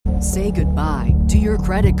Say goodbye to your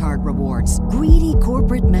credit card rewards. Greedy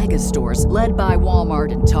corporate mega stores, led by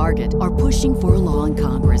Walmart and Target, are pushing for a law in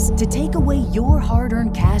Congress to take away your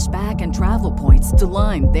hard-earned cash back and travel points to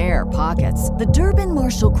line their pockets. The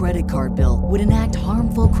Durbin-Marshall credit card bill would enact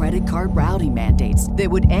harmful credit card routing mandates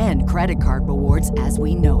that would end credit card rewards as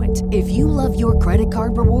we know it. If you love your credit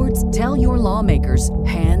card rewards, tell your lawmakers,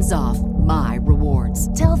 hands off my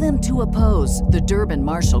rewards. Tell them to oppose the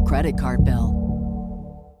Durbin-Marshall credit card bill.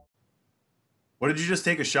 What did you just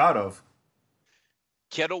take a shot of?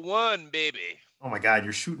 Kettle One, baby. Oh my God,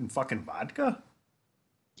 you're shooting fucking vodka?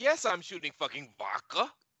 Yes, I'm shooting fucking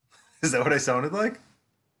vodka. Is that what I sounded like?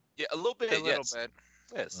 Yeah, a little bit. A little bit.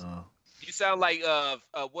 Yes. Oh. You sound like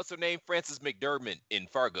what's her name? Frances McDermott in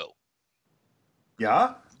Fargo.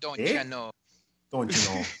 Yeah? Don't Eh? you know? Don't you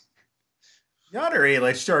know? Yonder,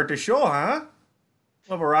 let's start the show, huh?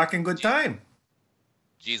 We'll have a rocking good time.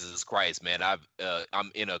 Jesus Christ, man!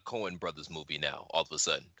 I'm in a Coen Brothers movie now. All of a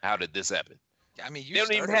sudden, how did this happen? I mean, you They don't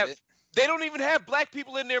started even have. it. They don't even have black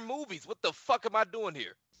people in their movies. What the fuck am I doing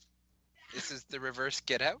here? This is the reverse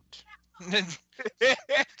Get Out.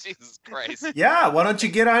 Jesus Christ! Yeah, why don't you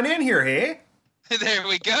get on in here, hey? There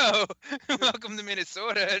we go. Welcome to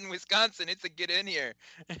Minnesota and Wisconsin. It's a get in here.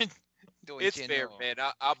 Don't It's you fair, know? man.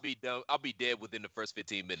 I'll be done. I'll be dead within the first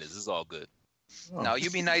 15 minutes. It's all good. Oh. No, you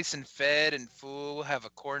be nice and fed and full. We'll have a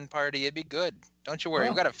corn party. It'd be good. Don't you worry.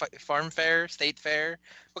 Oh. We got a farm fair, state fair.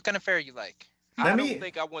 What kind of fair you like? I don't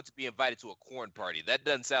think I want to be invited to a corn party. That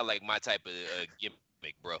doesn't sound like my type of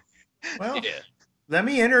gimmick, bro. Well, Yeah. let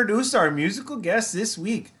me introduce our musical guest this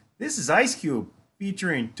week. This is Ice Cube,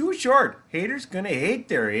 featuring Too Short. Haters gonna hate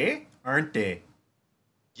there, eh? Aren't they?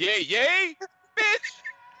 Yay, bitch!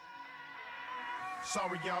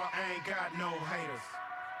 Sorry, y'all, I ain't got no haters.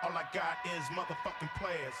 All I got is motherfucking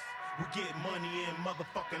players. We get money in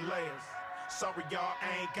motherfucking layers. Sorry, y'all,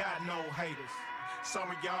 I ain't got no haters.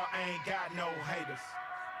 Sorry, y'all, I ain't got no haters.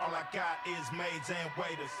 All I got is maids and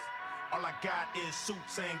waiters. All I got is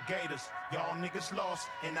suits and gators. Y'all niggas lost,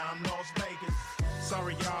 and I'm Las Vegas.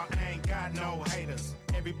 Sorry, y'all, I ain't got no haters.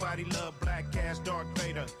 Everybody love black ass Darth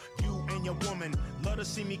Vader. You and your woman love to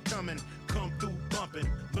see me coming. Come through bumping.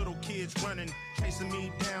 Little kids running, chasing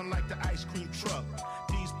me down like the ice cream truck.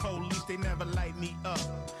 These police, they never light me up.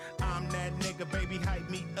 I'm that nigga, baby, hype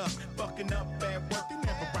me up. Fucking up at work, they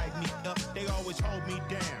never write me up. They always hold me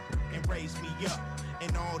down and raise me up.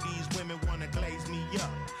 And all these women wanna glaze me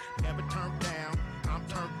up. Never turned down, I'm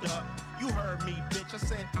turned up. You heard me, bitch, I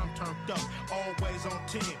said I'm turned up. Always on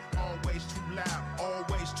 10, always too loud.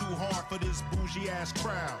 Always too hard for this bougie ass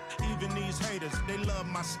crowd. Even these haters, they love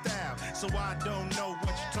my style. So I don't know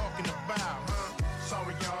what you're talking about, huh?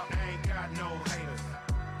 Sorry, y'all, I ain't got no haters.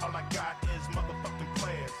 All I got is motherfucking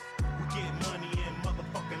players. We get money in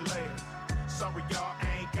motherfucking layers. Sorry, y'all,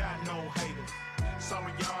 I ain't got no haters.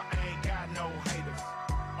 Sorry, y'all, I ain't got no haters.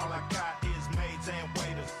 All I got is maids and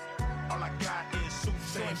waiters. All I got is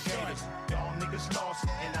suits and gators. Y'all niggas lost,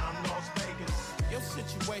 and I'm Las Vegas. Your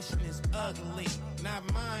situation is ugly, not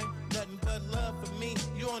mine. Nothing but love for me.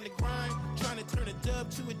 You on the grind, trying to turn a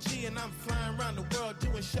dub to a G, and I'm flying around the world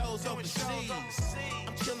doing shows overseas.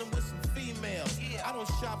 I'm chilling with some females. I don't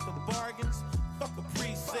shop for bargains. Fuck a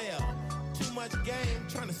pre-sale. Too much game,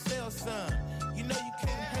 trying to sell some. You know you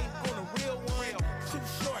can't hate on a real one. Too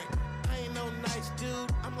short. I ain't no nice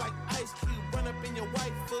dude. I'm like Ice Cube, run up in your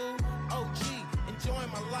white food. OG,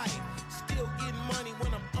 enjoying my life. Still getting money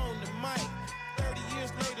when I'm on the mic. 30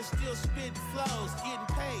 years later, still spitting flows. Getting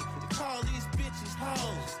paid to call these bitches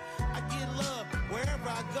hoes. I get love wherever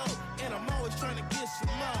I go, and I'm always trying to get some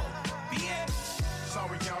more. Bitch.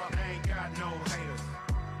 Sorry, y'all, I ain't got no haters.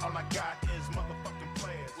 All I got is motherfucking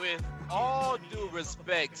players. With all due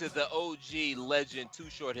respect to the OG legend Too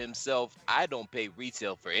Short himself, I don't pay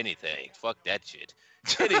retail for anything. Fuck that shit.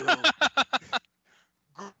 Anywho,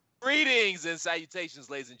 greetings and salutations,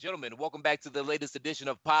 ladies and gentlemen. Welcome back to the latest edition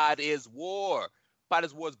of Pod is War. Pod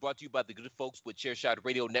is War is brought to you by the good folks with Chairshot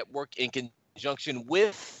Radio Network in conjunction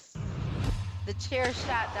with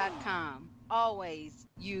TheChairShot.com. Always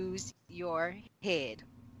use your head.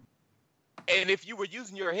 And if you were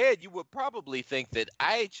using your head, you would probably think that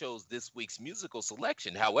I chose this week's musical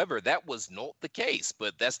selection. However, that was not the case,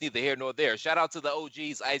 but that's neither here nor there. Shout out to the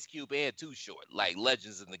OGs, Ice Cube and Too Short, like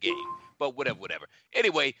legends in the game. But whatever.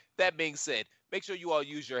 Anyway, that being said, make sure you all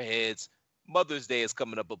use your heads. Mother's Day is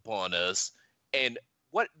coming up upon us. And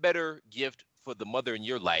what better gift for the mother in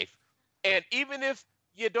your life? And even if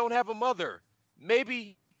you don't have a mother,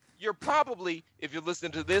 maybe you're probably, if you're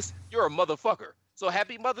listening to this, you're a motherfucker. So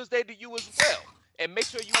happy Mother's Day to you as well. And make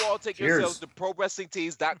sure you all take yourselves to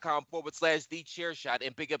prowrestlingtees.com/thechairshot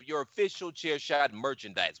and pick up your official Chairshot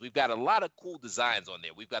merchandise. We've got a lot of cool designs on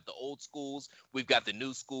there. We've got the old schools. We've got the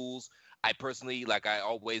new schools. I personally, like I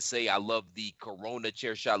always say, I love the Corona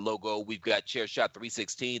Chairshot logo. We've got Chairshot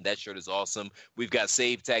 316. That shirt is awesome. We've got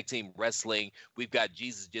Save Tag Team Wrestling. We've got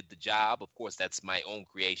Jesus Did the Job. Of course, that's my own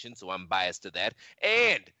creation, so I'm biased to that.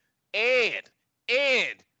 And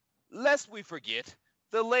lest we forget,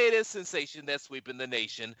 the latest sensation that's sweeping the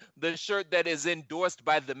nation, the shirt that is endorsed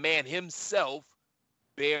by the man himself,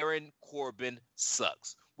 Baron Corbin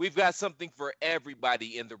Sucks. We've got something for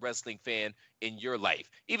everybody in the wrestling fan in your life,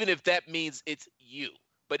 even if that means it's you.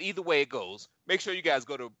 But either way it goes, make sure you guys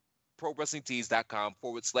go to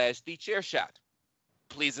prowrestlingtees.com/thechairshot.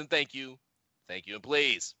 Please and thank you. Thank you and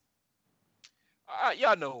please.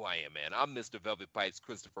 Y'all know who I am, man. I'm Mr. Velvet Pipes,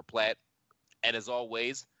 Christopher Platt. And as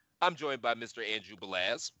always, I'm joined by Mr. Andrew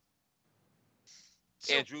Belaz.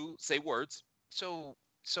 Andrew, say words. So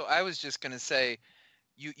I was just going to say,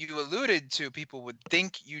 you alluded to people would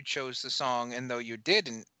think you chose the song, and though you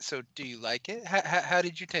didn't. So do you like it? How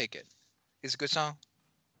did you take it? It's a good song?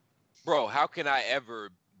 Bro, how can I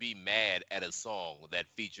ever be mad at a song that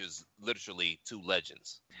features literally two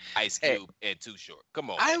legends, Ice Cube and Too Short?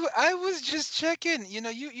 Come on. I was just checking.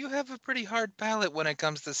 You have a pretty hard palate when it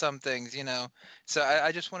comes to some things, So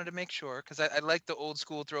I just wanted to make sure, because I like the old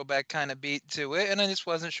school throwback kind of beat to it, and I just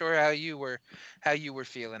wasn't sure how you were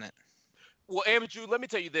feeling it. Well, Andrew, let me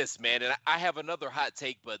tell you this, man, and I have another hot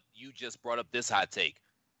take, but you just brought up this hot take.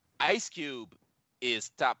 Ice Cube is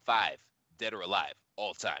top 5, dead or alive,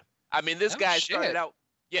 all time. I mean, this guy started out.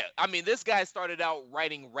 Yeah, I mean, this guy started out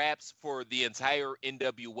writing raps for the entire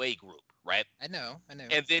NWA group, right? I know.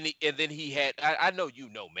 And then he had, I know you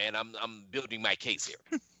know, man. I'm building my case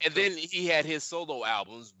here. And then he had his solo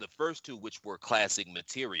albums, the first two, which were classic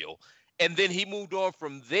material. And then he moved on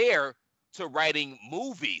from there to writing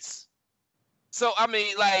movies. So I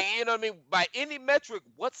mean, like, you know what I mean? By any metric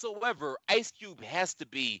whatsoever, Ice Cube has to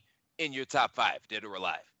be in your top 5, dead or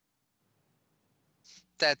alive.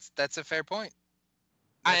 That's a fair point.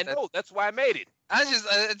 I know. That's why I made it.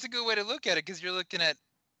 It's a good way to look at it, because you're looking at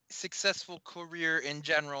successful career in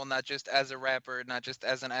general, not just as a rapper, not just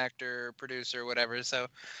as an actor, producer, whatever. So,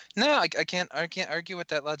 no, I can't argue with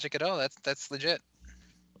that logic at all. That's legit.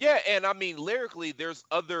 Yeah, and I mean, lyrically, there's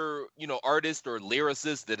other, artists or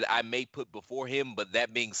lyricists that I may put before him. But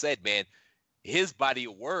that being said, man, his body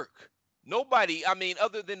of work, nobody, I mean,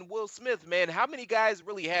 other than Will Smith, man, how many guys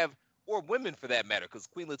really have, or women for that matter, because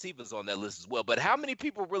Queen Latifah's on that list as well, but how many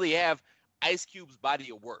people really have Ice Cube's body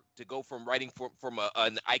of work to go from writing from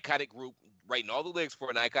an iconic group, writing all the lyrics for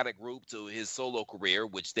an iconic group, to his solo career,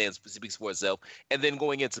 which speaks for itself, and then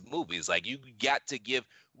going into movies? Like, we got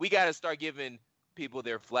to start giving people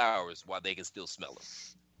their flowers while they can still smell them.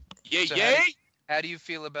 Yeah, so yay! How do you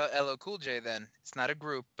feel about LL Cool J then? It's not a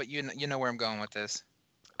group, but you know where I'm going with this.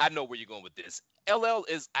 I know where you're going with this. LL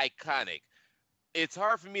is iconic. It's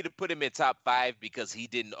hard for me to put him in top 5 because he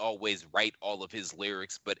didn't always write all of his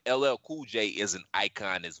lyrics, but LL Cool J is an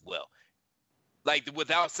icon as well. Like,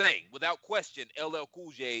 without question, LL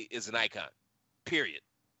Cool J is an icon. Period.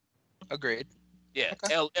 Agreed. Yeah,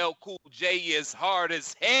 okay. LL Cool J is hard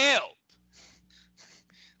as hell.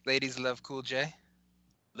 Ladies love Cool J.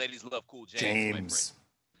 Ladies love Cool James.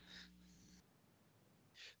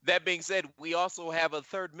 That being said, we also have a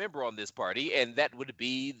third member on this party, and that would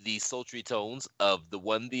be the sultry tones of the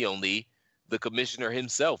one, the only, the commissioner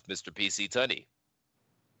himself, Mr. PC Tunney.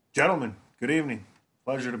 Gentlemen, good evening.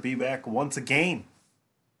 Pleasure to be back once again.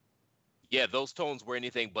 Yeah, those tones were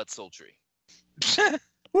anything but sultry. Hooty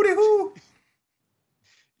hoo!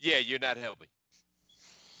 Yeah, you're not helping.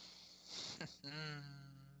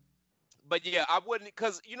 But yeah, I wouldn't,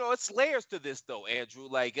 because, it's layers to this, though, Andrew.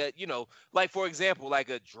 Like, like, for example, like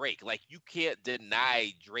a Drake. Like, you can't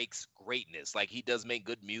deny Drake's greatness. Like, he does make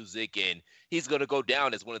good music, and he's going to go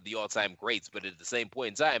down as one of the all-time greats. But at the same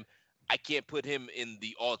point in time, I can't put him in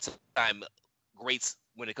the all-time greats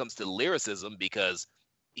when it comes to lyricism, because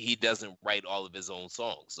he doesn't write all of his own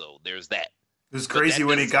songs. So there's that. It was crazy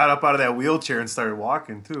when he got up out of that wheelchair and started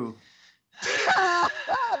walking, too.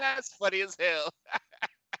 That's funny as hell.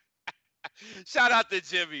 Shout out to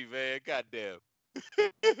Jimmy, man. Goddamn.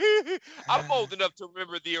 I'm old enough to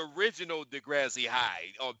remember the original Degrassi High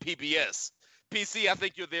on PBS. PC, I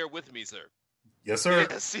think you're there with me, sir. Yes, sir.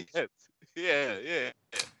 Yes. Yeah.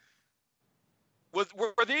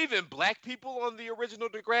 Were there even black people on the original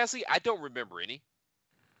Degrassi? I don't remember any.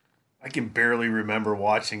 I can barely remember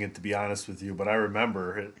watching it, to be honest with you, but I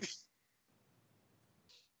remember it.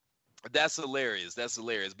 That's hilarious. That's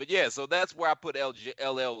hilarious. But yeah, so that's where I put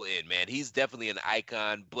LL in, man. He's definitely an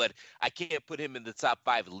icon, but I can't put him in the top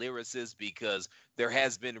 5 lyricists because there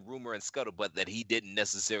has been rumor and scuttlebutt that he didn't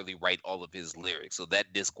necessarily write all of his lyrics. So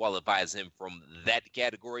that disqualifies him from that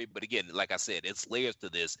category. But again, like I said, it's layers to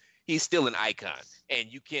this. He's still an icon,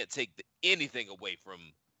 and you can't take anything away from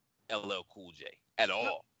LL Cool J at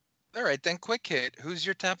all. All right, then quick hit. Who's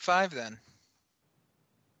your top 5 then?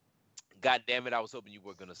 God damn it, I was hoping you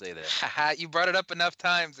were going to say that. Haha, you brought it up enough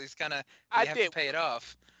times. It's kind of, you have to pay it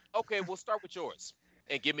off. Okay, we'll start with yours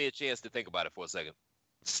and give me a chance to think about it for a second.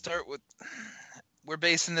 Start with, we're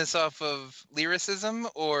basing this off of lyricism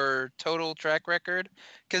or total track record?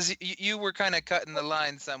 Because you were kind of cutting the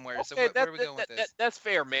line somewhere. Okay, so where are we going with this? That's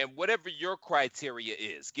fair, man. Whatever your criteria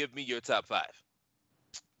is, give me your top 5.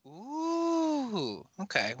 Ooh,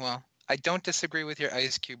 okay. Well, I don't disagree with your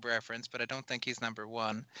Ice Cube reference, but I don't think he's number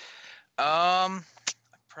 1.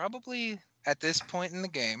 Probably at this point in the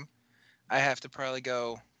game, I have to probably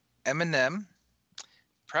go Eminem.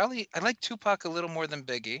 Probably, I like Tupac a little more than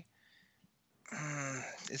Biggie.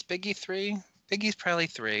 Is Biggie 3? Biggie's probably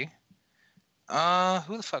 3.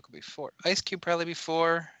 Who the fuck would be 4? Ice Cube probably be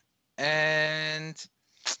 4. And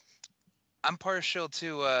I'm partial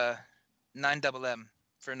to 9MM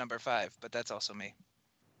for number 5, but that's also me.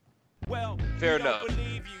 Well, fair enough.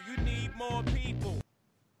 Believe you. You need more people.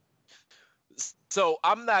 So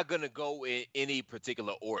I'm not going to go in any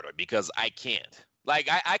particular order because I can't. Like,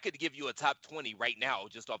 I could give you a top 20 right now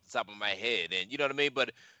just off the top of my head. And you know what I mean?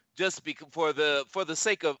 But just for the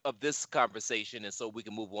sake of this conversation and so we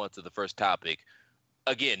can move on to the first topic,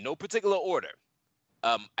 again, no particular order.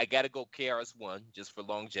 I got to go KRS-One just for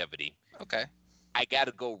longevity. Okay. I got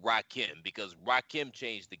to go Rakim because Rakim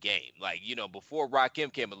changed the game. Like, you know, before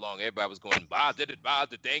Rakim came along, everybody was going, bah, did it, bah,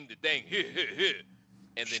 the dang,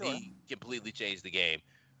 and then he completely changed the game.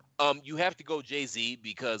 You have to go Jay-Z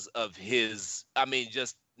because of his, I mean,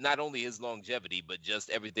 just not only his longevity, but just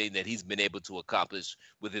everything that he's been able to accomplish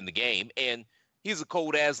within the game. And he's a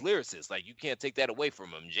cold-ass lyricist. Like, you can't take that away from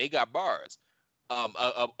him. Jay got bars.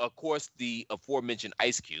 Of course, the aforementioned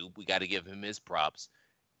Ice Cube, we got to give him his props.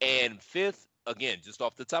 And 5th, again, just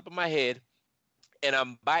off the top of my head, and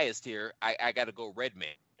I'm biased here, I got to go Redman.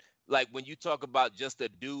 Like, when you talk about just a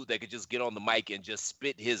dude that could just get on the mic and just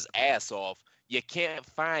spit his ass off, you can't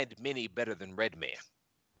find many better than Redman.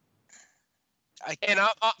 And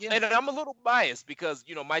I'm a little biased because,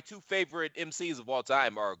 you know, my 2 favorite MCs of all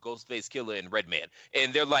time are Ghostface Killah and Redman.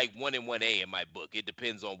 And they're like 1 and 1A in my book. It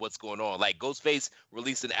depends on what's going on. Like, Ghostface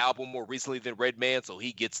released an album more recently than Redman, so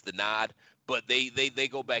he gets the nod. But they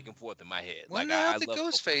go back and forth in my head. Well, like, how did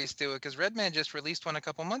Ghostface do it? Because Redman just released one a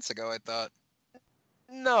couple months ago, I thought.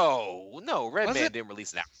 No, Redman didn't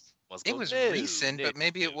release an album. It was recent, but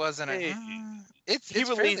maybe it wasn't. It's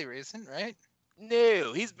fairly recent, right?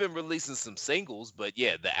 No, he's been releasing some singles, but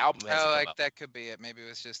yeah, the album has come out. That could be it. Maybe it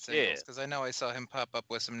was just singles, because I know I saw him pop up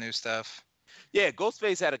with some new stuff. Yeah,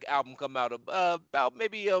 Ghostface had an album come out about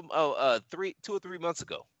maybe 2 or 3 months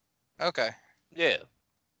ago. Okay. Yeah,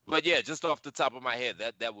 but yeah, just off the top of my head,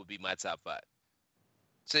 that would be my top 5.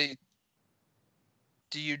 So,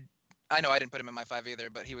 I know I didn't put him in my 5 either,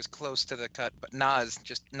 but he was close to the cut. But Nas,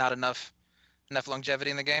 just not enough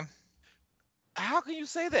longevity in the game. How can you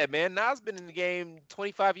say that, man? Nas been in the game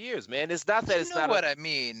 25 years, man. It's not that it's not what I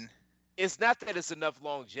mean. It's not that it's enough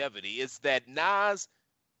longevity. It's that Nas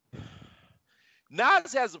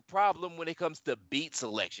has a problem when it comes to beat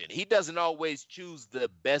selection. He doesn't always choose the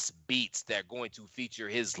best beats that are going to feature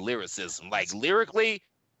his lyricism. Like, lyrically,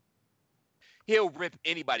 he'll rip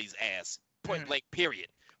anybody's ass, point blank, period.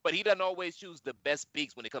 But he doesn't always choose the best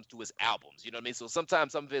beats when it comes to his albums. You know what I mean? So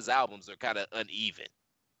sometimes some of his albums are kind of uneven.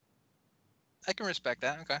 I can respect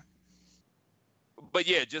that. Okay. But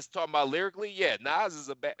yeah, just talking about lyrically, yeah, Nas is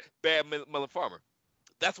a bad Melon Farmer.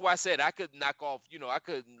 That's why I said I could knock off, you know, I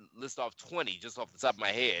could list off 20 just off the top of my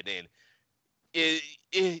head. And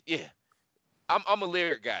yeah, I'm a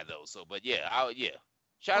lyric guy though. So, but yeah,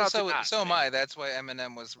 shout out to Nas. So am I. That's why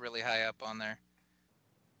Eminem was really high up on there.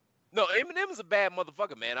 No, Eminem is a bad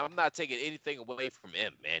motherfucker, man. I'm not taking anything away from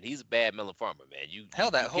him, man. He's a bad Melon Farmer,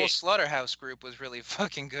 man. That whole Slaughterhouse group was really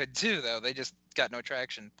fucking good too, though. They just got no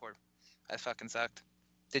traction. That fucking sucked.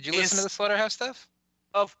 Did you listen to the Slaughterhouse stuff?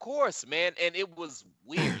 Of course, man. And it was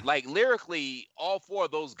weird. Like, lyrically, all 4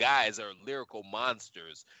 of those guys are lyrical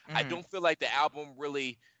monsters. Mm-hmm. I don't feel like the album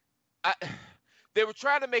really. They were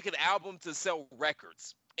trying to make an album to sell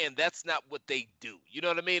records. And that's not what they do. You know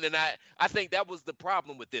what I mean? And I think that was the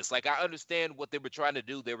problem with this. Like, I understand what they were trying to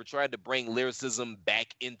do. They were trying to bring lyricism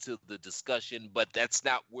back into the discussion, but that's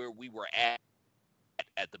not where we were at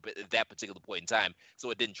at that particular point in time, so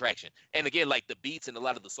it didn't traction. And again, like the beats and a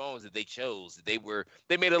lot of the songs that they chose, they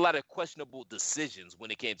made a lot of questionable decisions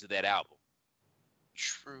when it came to that album.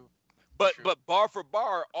 True. But True. but bar for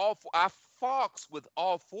bar, I fox with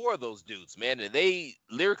all four of those dudes, man, and they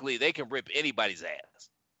lyrically they can rip anybody's ass.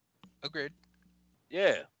 Agreed.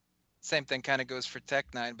 Yeah. Same thing kind of goes for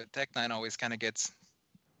Tech Nine, but Tech Nine always kind of gets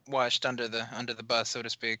washed under the bus, so to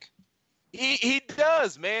speak. He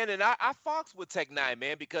does, man, and I fox with Tech Nine,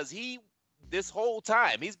 man, because this whole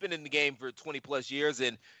time he's been in the game for 20 plus years,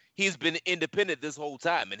 and he's been independent this whole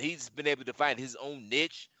time, and he's been able to find his own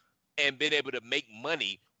niche and been able to make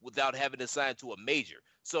money without having to sign to a major.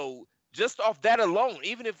 So just off that alone,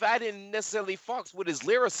 even if I didn't necessarily fox with his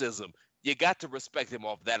lyricism, you got to respect him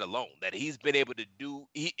off that alone. That he's been able to do.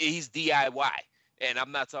 He's DIY, and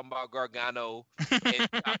I'm not talking about Gargano,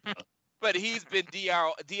 but he's been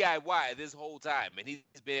DIY this whole time, and he's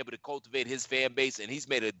been able to cultivate his fan base, and he's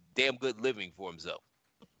made a damn good living for himself.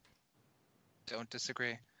 Don't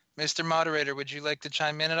disagree. Mr. Moderator, would you like to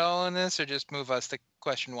chime in at all on this, or just move us to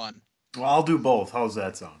question 1? Well, I'll do both. How's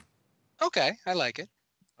that sound? Okay, I like it.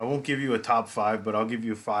 I won't give you a top 5, but I'll give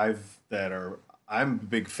you 5 that I'm a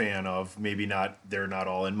big fan of. Maybe not, they're not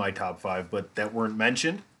all in my top 5, but that weren't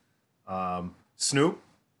mentioned. Snoop,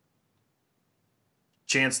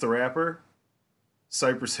 Chance the Rapper,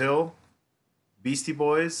 Cypress Hill, Beastie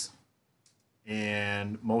Boys,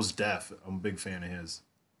 and Mos Def. I'm a big fan of his.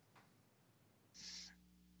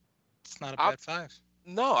 It's not a bad 5.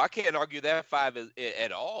 No, I can't argue that 5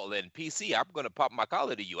 at all. And PC, I'm going to pop my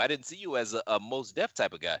collar to you. I didn't see you as a Mos Def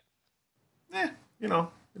type of guy. It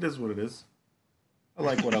is what it is. I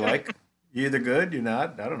like what I like. You're either good, you're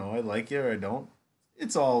not. I don't know. I like you or I don't.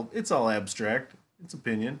 It's all abstract. It's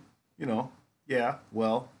opinion. Yeah,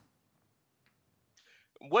 well.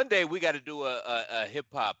 One day we got to do a hip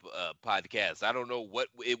hop podcast. I don't know what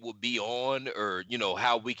it will be on or,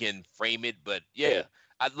 how we can frame it. But yeah,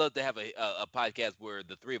 I'd love to have a podcast where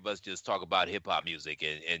the three of us just talk about hip hop music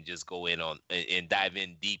and just go in on and dive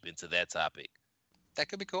in deep into that topic. That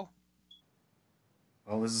could be cool.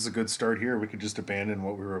 Well, this is a good start here. We could just abandon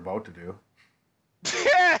what we were about to do.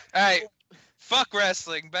 All right. Fuck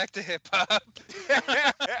wrestling. Back to hip hop.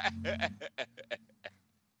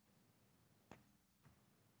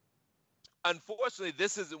 Unfortunately,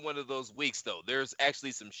 this isn't one of those weeks, though. There's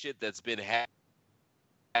actually some shit that's been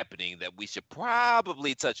happening that we should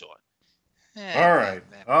probably touch on.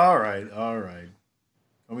 All right.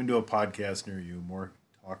 Coming to a podcast near you. More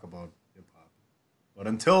talk about hip hop. But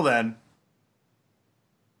until then.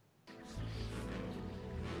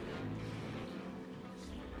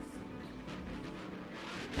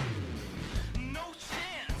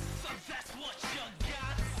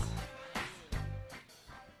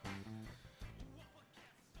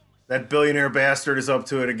 That billionaire bastard is up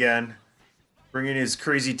to it again, bringing his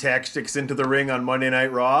crazy tactics into the ring on Monday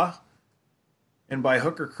Night Raw. And by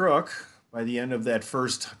hook or crook, by the end of that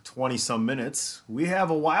first 20-some minutes, we have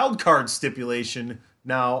a wild card stipulation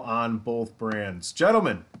now on both brands.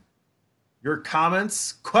 Gentlemen, your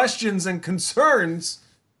comments, questions, and concerns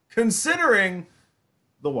considering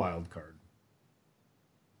the wild card.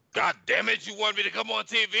 God damn it, you want me to come on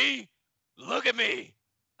TV? Look at me.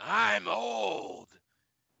 I'm old.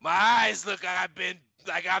 My eyes look I've been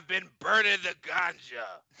burning the ganja.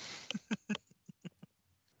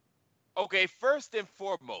 Okay, first and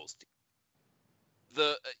foremost,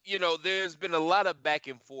 there's been a lot of back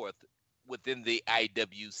and forth within the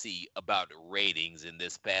IWC about ratings in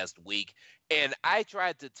this past week, and I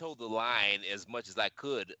tried to toe the line as much as I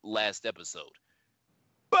could last episode.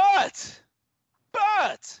 But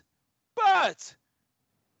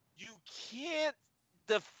you can't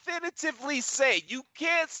definitively say, you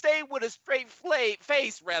can't stay with a straight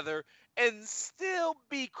face, and still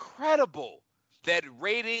be credible that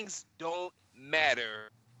ratings don't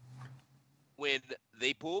matter when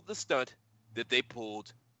they pulled the stunt that they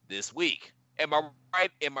pulled this week. Am I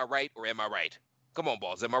right? Am I right? Or am I right? Come on,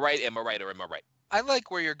 balls. Am I right? Am I right? Or am I right? I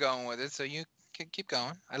like where you're going with it, so you can keep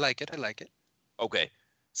going. I like it. Okay.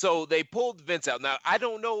 So they pulled Vince out. Now, I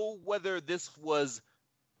don't know whether this was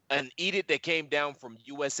an edict that came down from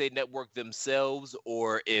USA Network themselves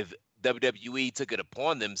or if WWE took it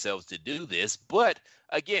upon themselves to do this. But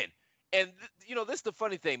again, and this is the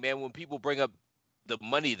funny thing, man, when people bring up the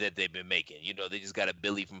money that they've been making, they just got a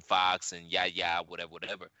Billy from Fox and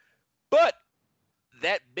whatever. But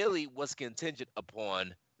that Billy was contingent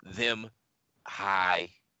upon them high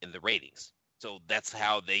in the ratings. So that's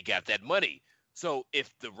how they got that money. So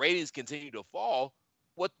if the ratings continue to fall,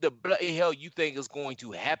 what the bloody hell you think is going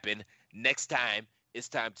to happen next time it's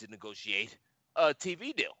time to negotiate a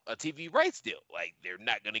TV deal, a TV rights deal. Like, they're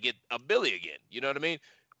not going to get a Billy again. You know what I mean?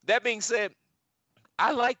 That being said,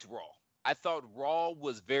 I liked Raw. I thought Raw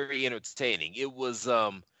was very entertaining. It was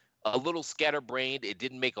a little scatterbrained. It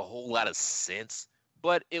didn't make a whole lot of sense,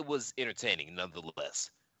 but it was entertaining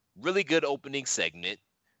nonetheless. Really good opening segment.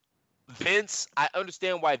 Vince, I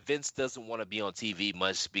understand why Vince doesn't want to be on TV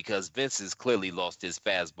much, because Vince has clearly lost his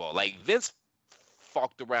fastball. Like, Vince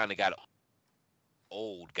fucked around and got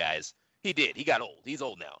old, guys. He did. He got old. He's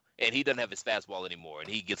old now, and he doesn't have his fastball anymore, and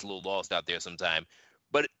he gets a little lost out there sometime.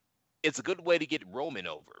 But it's a good way to get Roman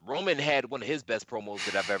over. Roman had one of his best promos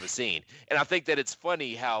that I've ever seen, and I think that it's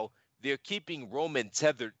funny how they're keeping Roman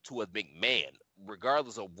tethered to a McMahon,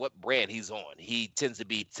 regardless of what brand he's on. He tends to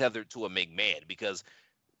be tethered to a McMahon because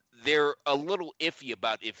they're a little iffy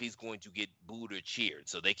about if he's going to get booed or cheered.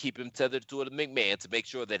 So they keep him tethered to a McMahon to make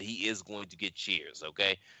sure that he is going to get cheers,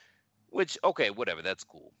 okay? Which, okay, whatever, that's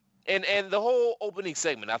cool. And the whole opening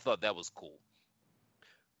segment, I thought that was cool.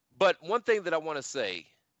 But one thing that I want to say,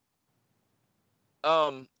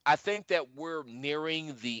 I think that we're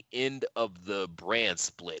nearing the end of the brand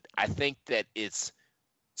split. I think that it's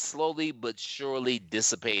slowly but surely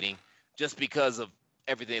dissipating just because of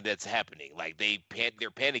everything that's happening. Like, they're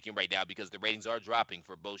panicking right now because the ratings are dropping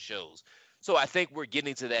for both shows. So I think we're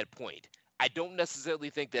getting to that point. I don't necessarily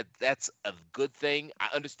think that that's a good thing. I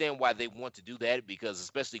understand why they want to do that, because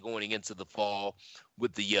especially going into the fall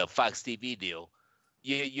with the Fox TV deal,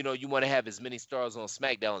 you know, you want to have as many stars on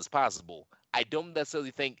SmackDown as possible. I don't necessarily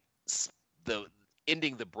think the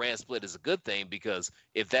ending the brand split is a good thing, because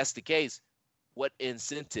if that's the case, what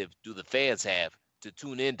incentive do the fans have to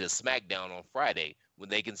tune in to SmackDown on Friday when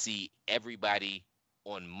they can see everybody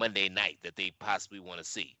on Monday night that they possibly want to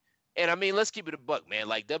see? And I mean, let's keep it a buck, man.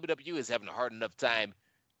 Like, WWE is having a hard enough time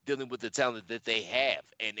dealing with the talent that they have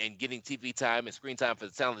and getting TV time and screen time for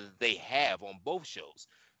the talent that they have on both shows.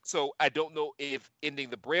 So I don't know if ending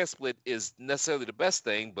the brand split is necessarily the best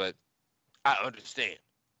thing, but I understand.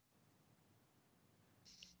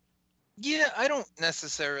 Yeah, I don't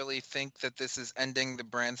necessarily think that this is ending the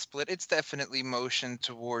brand split. It's definitely motion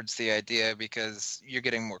towards the idea because you're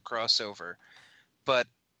getting more crossover. But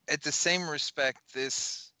at the same respect,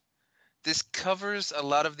 this covers a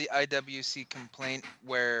lot of the IWC complaint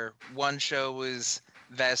where one show was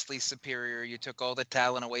vastly superior. You took all the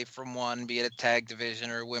talent away from one, be it a tag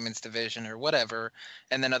division or a women's division or whatever,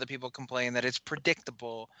 and then other people complain that it's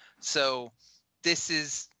predictable. So this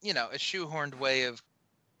is, you know, a shoehorned way of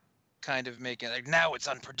kind of making like, now it's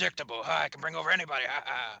unpredictable. I can bring over anybody.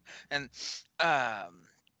 And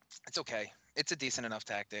it's okay. It's a decent enough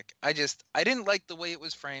tactic. I didn't like the way it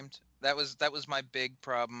was framed. That was my big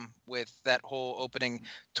problem with that whole opening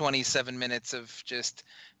 27 minutes of just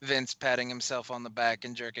Vince patting himself on the back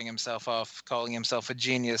and jerking himself off, calling himself a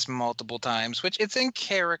genius multiple times, which it's in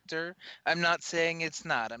character. I'm not saying it's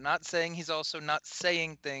not. I'm not saying he's also not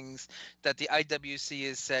saying things that the IWC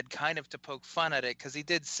has said kind of to poke fun at it, because he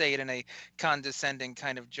did say it in a condescending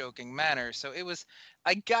kind of joking manner. So it was,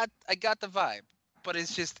 I got the vibe. But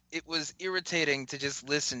it was irritating to just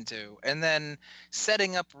listen to. And then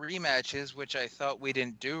setting up rematches, which I thought we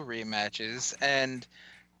didn't do rematches. And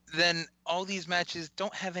then all these matches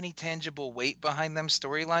don't have any tangible weight behind them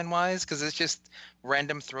storyline-wise, because it's just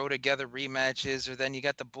random throw-together rematches. Or then you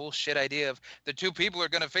got the bullshit idea of the two people are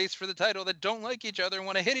going to face for the title that don't like each other and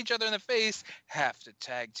want to hit each other in the face have to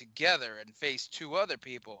tag together and face two other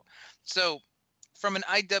people. So from an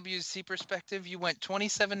IWC perspective, you went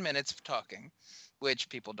 27 minutes of talking, which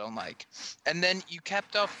people don't like. And then you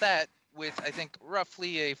capped off that with, I think,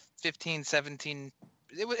 roughly a 15, 17...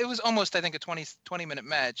 It was almost, I think, a 20-minute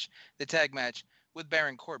match, the tag match, with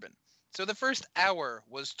Baron Corbin. So the first hour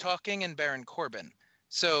was talking and Baron Corbin.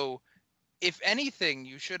 So if anything,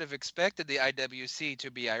 you should have expected the IWC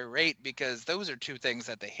to be irate, because those are two things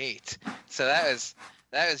that they hate. So that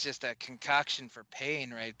was just a concoction for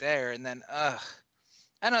pain right there. And then, I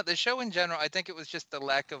don't know, the show in general, I think it was just the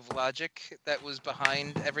lack of logic that was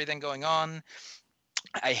behind everything going on.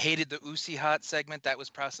 I hated the Usi Hot segment. That was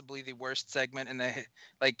possibly the worst segment in the,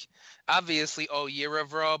 like, obviously all year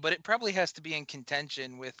of Raw, but it probably has to be in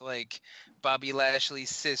contention with, like, Bobby Lashley's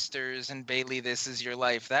sisters and Bayley, This Is Your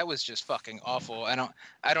Life. That was just fucking awful. I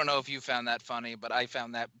don't know if you found that funny, but I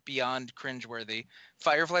found that beyond cringeworthy.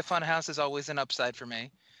 Firefly Funhouse is always an upside for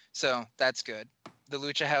me, so that's good. The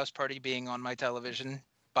Lucha House Party being on my television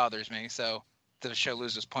bothers me, so the show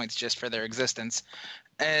loses points just for their existence.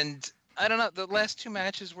 And I don't know, the last two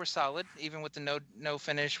matches were solid, even with the no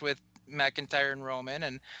finish with McIntyre and Roman,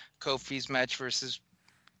 and Kofi's match versus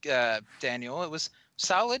Daniel. It was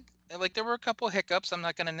solid. like there were a couple hiccups. I'm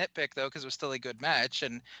not going to nitpick though, because it was still a good match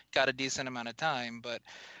and got a decent amount of time. But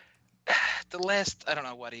the last, I don't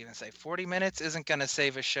know what to even say, 40 minutes isn't going to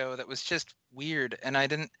save a show that was just weird. And I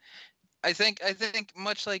think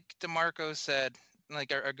much like DeMarco said,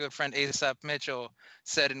 like our good friend Aesop Mitchell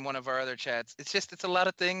said in one of our other chats, it's a lot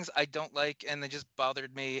of things I don't like, and they just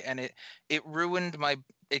bothered me, and it ruined my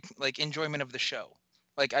enjoyment of the show.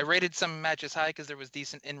 Like, I rated some matches high because there was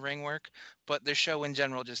decent in-ring work, but the show in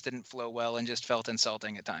general just didn't flow well and just felt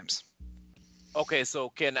insulting at times. Okay, so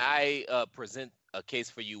can I present a case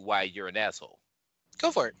for you why you're an asshole?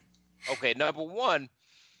 Go for it. Okay, number one,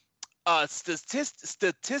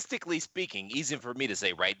 statistically speaking, easy for me to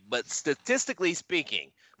say, right? But statistically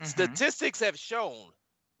speaking, statistics have shown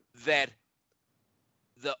that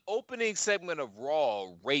the opening segment of Raw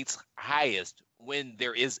rates highest when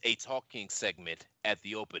there is a talking segment at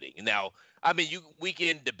the opening. Now, I mean, we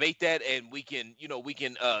can debate that, and we can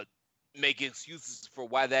make excuses for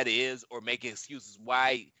why that is, or make excuses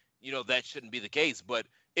why that shouldn't be the case. But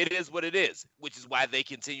it is what it is, which is why they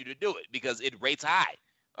continue to do it, because it rates high.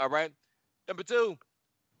 All right. Number two,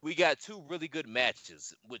 we got two really good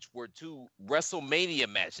matches, which were two WrestleMania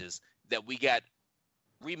matches that we got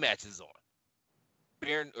rematches on.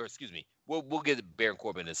 We'll get to Baron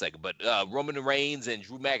Corbin in a second, but Roman Reigns and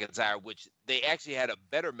Drew McIntyre, which they actually had a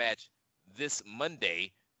better match this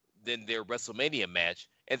Monday than their WrestleMania match.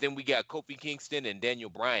 And then we got Kofi Kingston and Daniel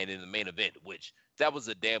Bryan in the main event, which that was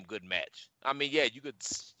a damn good match. I mean, yeah, you could,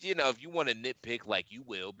 if you want to nitpick, like you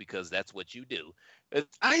will, because that's what you do.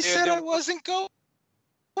 I said I wasn't going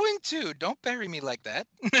to. Don't bury me like that.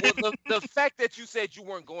 Well, the fact that you said you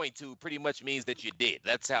weren't going to pretty much means that you did.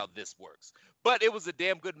 That's how this works. But it was a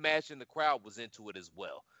damn good match, and the crowd was into it as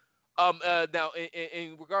well. Now,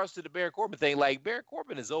 in regards to the Baron Corbin thing, like, Baron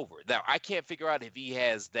Corbin is over. Now, I can't figure out if he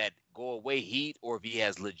has that go-away heat or if he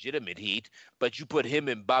has legitimate heat, but you put him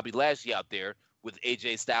and Bobby Lashley out there with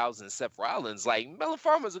AJ Styles and Seth Rollins, like, Melon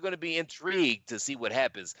Farmers are going to be intrigued to see what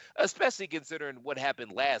happens, especially considering what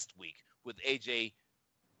happened last week with AJ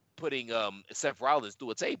putting Seth Rollins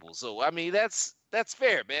through a table. So, I mean, that's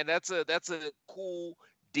fair, man. That's a cool,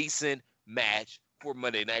 decent match for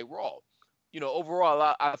Monday Night Raw.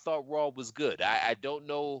 Overall, I thought Raw was good. I don't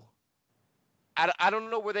know. I don't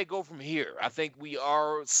know where they go from here. I think we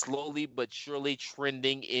are slowly but surely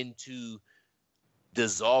trending into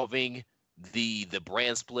dissolving the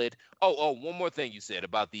brand split. Oh, one more thing you said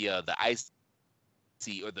about the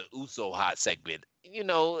IC or the Uso hot segment.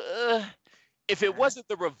 If it wasn't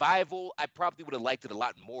the Revival, I probably would have liked it a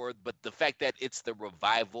lot more. But the fact that it's the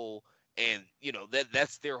Revival, and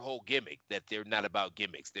that's their whole gimmick, that they're not about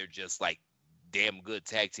gimmicks, they're just like damn good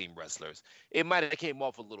tag team wrestlers, it might have came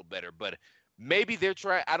off a little better. But maybe they're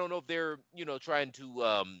trying, I don't know if they're trying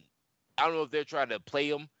to play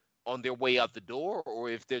them on their way out the door, or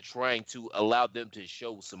if they're trying to allow them to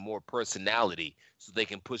show some more personality so they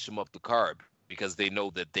can push them up the card, because they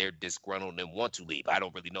know that they're disgruntled and want to leave. I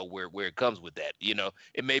don't really know where it comes with that.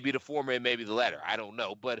 It may be the former, it may be the latter. I don't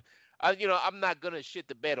know. But I'm not gonna shit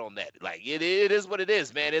the bed on that. Like, it is what it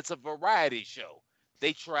is, man. It's a variety show.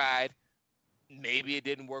 They tried. Maybe it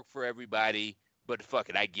didn't work for everybody, but fuck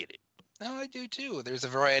it, I get it. No, I do too. There's a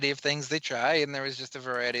variety of things they try, and there was just a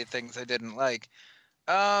variety of things I didn't like.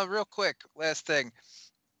 Real quick, last thing.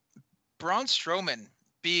 Braun Strowman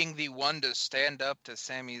being the one to stand up to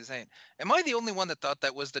Sami Zayn. Am I the only one that thought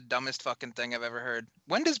that was the dumbest fucking thing I've ever heard?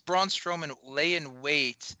 When does Braun Strowman lay in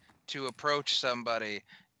wait to approach somebody?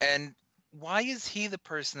 And why is he the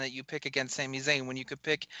person that you pick against Sami Zayn when you could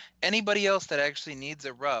pick anybody else that actually needs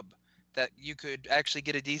a rub, that you could actually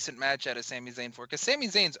get a decent match out of Sami Zayn for? Because Sami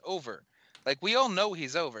Zayn's over. Like, we all know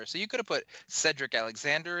he's over. So you could have put Cedric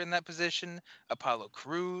Alexander in that position, Apollo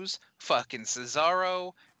Crews, fucking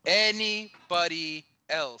Cesaro, anybody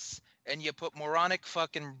else. And you put moronic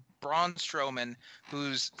fucking Braun Strowman,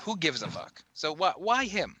 who gives a fuck. So why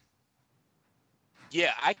him?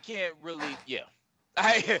 Yeah, I can't really. Yeah,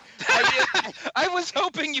 I was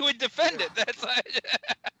hoping you would defend it. That's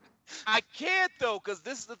I can't though, because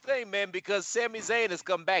this is the thing, man. Because Sami Zayn has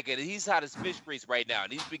come back and he's hot as fish grease right now,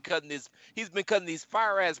 and he's been cutting these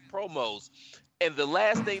fire ass promos. And the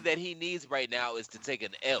last thing that he needs right now is to take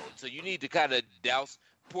an L. So you need to kind of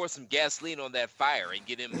pour some gasoline on that fire and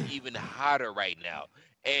get him even hotter right now.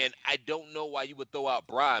 And I don't know why you would throw out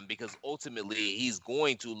Braun, because ultimately he's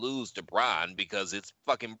going to lose to Braun because it's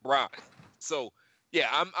fucking Braun. So yeah,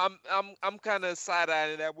 I'm kind of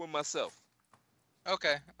side-eyeing that with myself.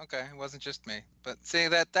 Okay, it wasn't just me. But see,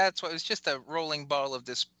 that's what it was, just a rolling ball of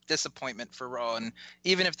disappointment for Raw. And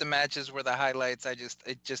even if the matches were the highlights,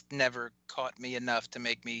 it just never caught me enough to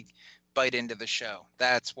make me bite into the show.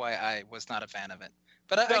 That's why I was not a fan of it.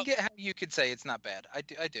 But I get how you could say it's not bad. I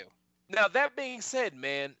do. Now, that being said,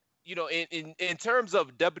 man, in terms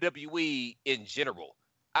of WWE in general,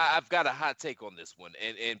 I've got a hot take on this one.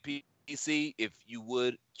 And PC, if you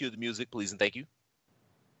would cue the music, please and thank you.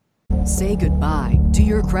 Say goodbye to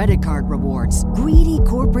your credit card rewards. Greedy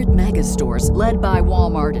corporate mega stores, led by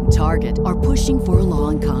Walmart and Target, are pushing for a law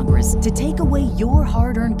in Congress to take away your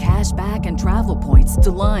hard-earned cash back and travel points to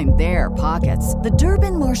line their pockets. The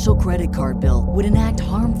Durbin-Marshall credit card bill would enact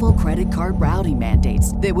harmful credit card routing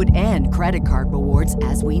mandates that would end credit card rewards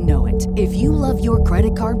as we know it. If you love your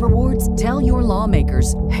credit card rewards, tell your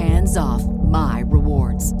lawmakers, hands off my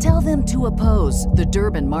rewards. Tell them to oppose the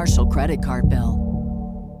Durbin-Marshall credit card bill.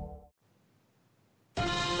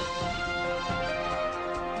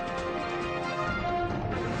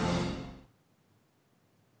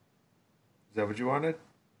 Is that what you wanted?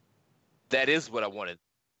 That is what I wanted.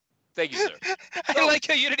 Thank you, sir. I like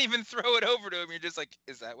how you didn't even throw it over to him. You're just like,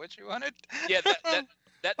 is that what you wanted? Yeah, that's silent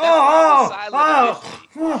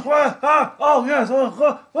yes.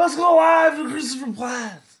 Let's go live to Christopher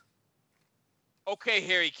Platt. Okay,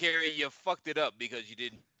 Harry Carey, you fucked it up because you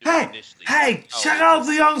didn't do it initially. Check out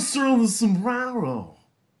the youngster in the sombrero.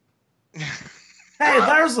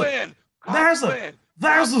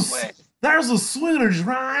 There's a swinger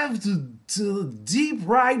drive to deep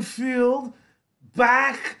right field,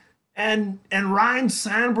 back, and Ryan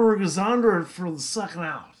Sandberg is under it for the second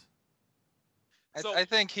out. I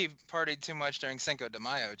think he partied too much during Cinco de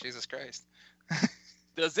Mayo. Jesus Christ.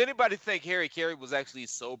 Does anybody think Harry Carey was actually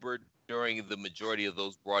sober during the majority of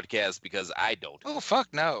those broadcasts? Because I don't. Oh,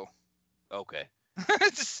 fuck no. Okay.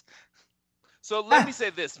 So let me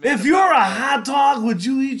say this, man. If you're a hot dog, would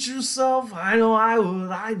you eat yourself? I know I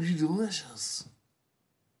would. I'd be delicious.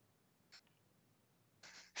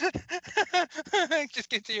 Just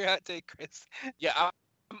get to your hot take, Chris. Yeah,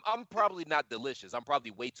 I'm probably not delicious. I'm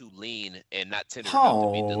probably way too lean and not tender enough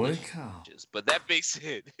to be delicious. Cow. But that being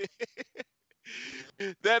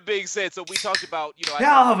said, so we talked about,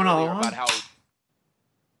 I'll have another one. About how.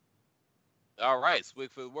 All right,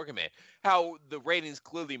 Swig for the working man. How the ratings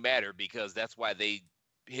clearly matter because that's why they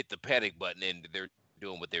hit the panic button and they're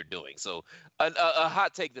doing what they're doing. So a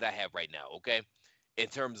hot take that I have right now, okay, in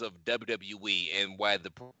terms of WWE and why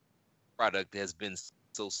the product has been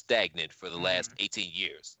so stagnant for the last 18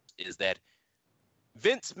 years is that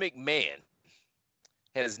Vince McMahon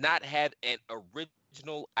has not had an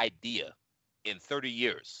original idea in 30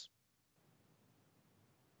 years.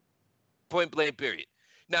 Point blank, period.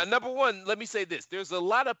 Now, number one, let me say this. There's a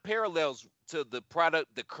lot of parallels to the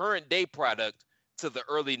product, the current day product, to the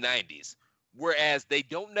early 90s, whereas they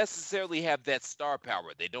don't necessarily have that star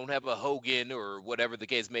power. They don't have a Hogan or whatever the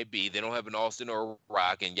case may be. They don't have an Austin or a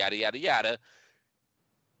Rock and yada, yada, yada.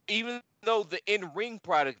 Even though the in-ring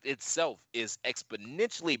product itself is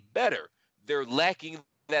exponentially better, they're lacking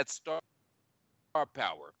that star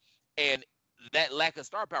power. And that lack of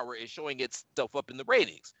star power is showing itself up in the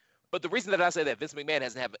ratings. But the reason that I say that Vince McMahon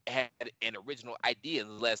hasn't had an original idea in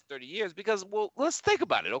the last 30 years because, well, let's think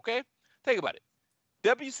about it, okay? Think about it.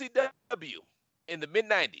 WCW in the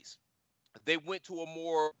mid-90s, they went to a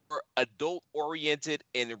more adult-oriented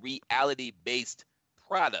and reality-based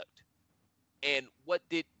product. And what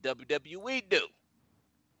did WWE do?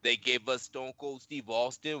 They gave us Stone Cold Steve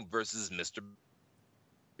Austin versus Mr.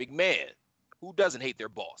 McMahon. Who doesn't hate their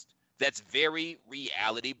boss? That's very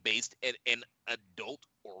reality-based and an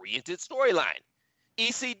adult-oriented storyline.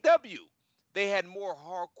 ECW, they had more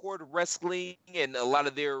hardcore wrestling, and a lot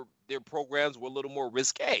of their programs were a little more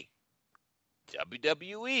risque.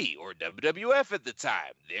 WWE or WWF at the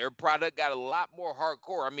time, their product got a lot more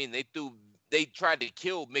hardcore. I mean, they tried to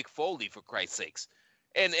kill Mick Foley, for Christ's sakes,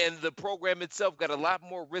 and the program itself got a lot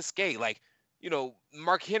more risque. Like,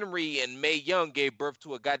 Mark Henry and Mae Young gave birth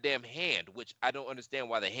to a goddamn hand, which I don't understand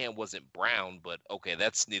why the hand wasn't brown, but okay,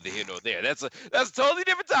 that's neither here nor there. That's a totally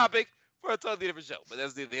different topic for a totally different show, but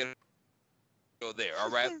that's neither here nor there,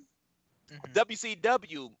 all right?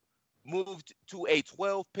 WCW moved to a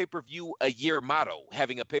 12 pay-per-view a year model,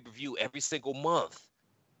 having a pay-per-view every single month.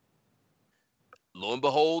 Lo and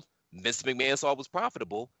behold, Vince McMahon saw it was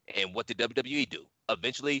profitable, and what did WWE do?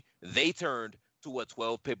 Eventually, they turned to a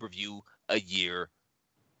 12 pay-per-view a year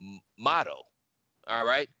model. All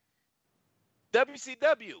right.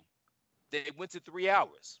 WCW, they went to 3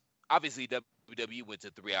 hours. Obviously, WWE went to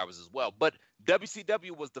 3 hours as well. But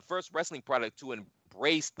WCW was the first wrestling product to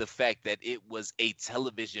embraced the fact that it was a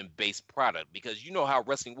television-based product, because you know how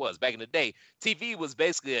wrestling was back in the day. TV was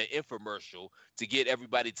basically an infomercial to get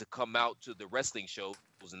everybody to come out to the wrestling shows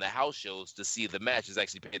and the house shows to see the matches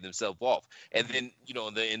actually pay themselves off. And then, you know,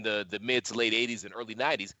 in the mid to late 80s and early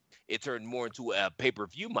 90s, it turned more into a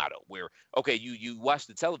pay-per-view model where, okay, you watch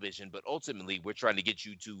the television, but ultimately we're trying to get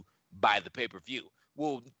you to buy the pay-per-view.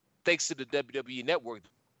 Well, thanks to the WWE Network,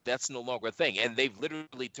 that's no longer a thing. And they've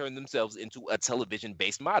literally turned themselves into a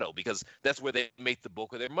television-based model, because that's where they make the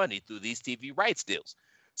bulk of their money, through these TV rights deals.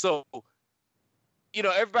 So, you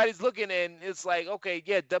know, everybody's looking and it's like, okay,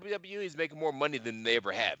 yeah, WWE is making more money than they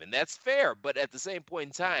ever have. And that's fair. But at the same point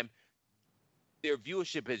in time, their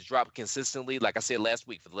viewership has dropped consistently, like I said last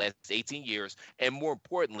week, for the last 18 years. And more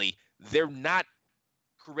importantly, they're not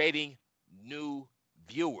creating new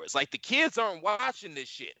viewers. Like, the kids aren't watching this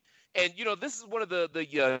shit. And, you know, this is one of the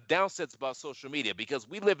downsets about social media, because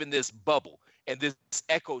we live in this bubble and this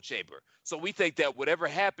echo chamber. So we think that whatever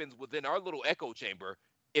happens within our little echo chamber,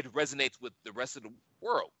 it resonates with the rest of the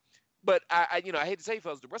world. But I hate to say,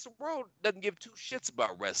 fellas, the rest of the world doesn't give two shits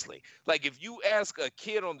about wrestling. Like, if you ask a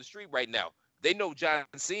kid on the street right now, they know John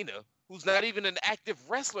Cena, who's not even an active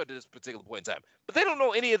wrestler at this particular point in time. But they don't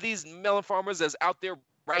know any of these melon farmers that's out there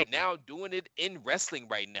right now doing it in wrestling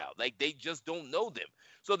right now. Like, they just don't know them.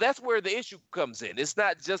 So that's where the issue comes in. It's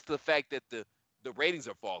not just the fact that the ratings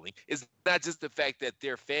are falling. It's not just the fact that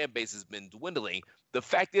their fan base has been dwindling. The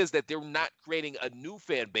fact is that they're not creating a new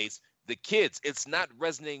fan base. The kids, it's not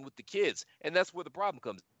resonating with the kids. And that's where the problem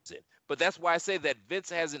comes in. But that's why I say that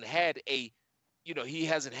Vince hasn't had a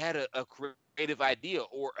creative idea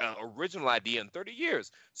or an original idea in 30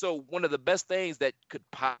 years. So one of the best things that could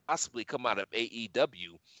possibly come out of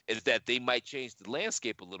AEW is that they might change the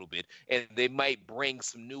landscape a little bit, and they might bring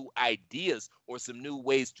some new ideas or some new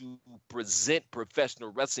ways to present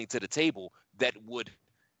professional wrestling to the table that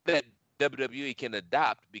WWE can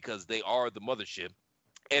adopt, because they are the mothership,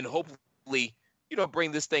 and hopefully, you know,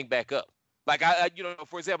 bring this thing back up. Like,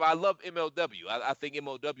 for example, I love MLW. I think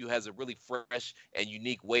MLW has a really fresh and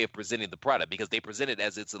unique way of presenting the product, because they present it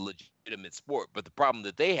as it's a legitimate sport. But the problem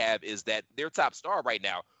that they have is that their top star right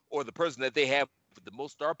now, or the person that they have with the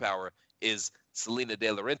most star power, is Selena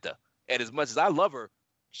De La Renta. And as much as I love her,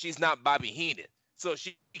 she's not Bobby Heenan. So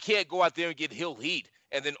she can't go out there and get heel heat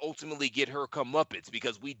and then ultimately get her comeuppance,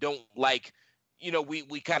 because we don't like, you know, we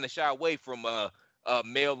kind of shy away from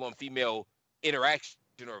male on female interaction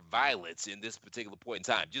or violence in this particular point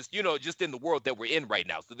in time, just in the world that we're in right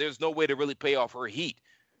now. So there's no way to really pay off her heat.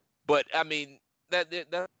 But I mean, that's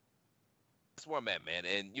where I'm at, man.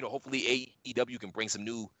 And, you know, hopefully AEW can bring some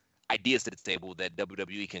new ideas to the table that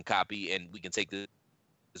WWE can copy, and we can take this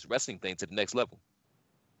wrestling thing to the next level.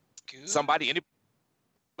 Good.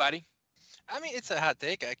 Anybody? I mean, it's a hot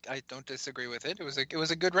take. I don't disagree with it. It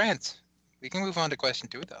was a good rant. We can move on to question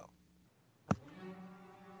 2, though.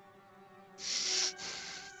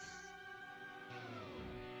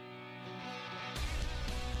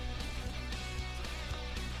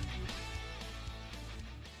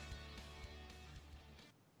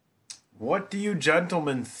 What do you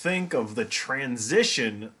gentlemen think of the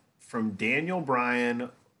transition from Daniel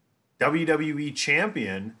Bryan, WWE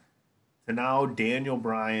Champion, to now Daniel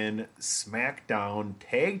Bryan, SmackDown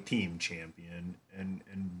Tag Team Champion? And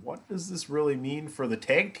what does this really mean for the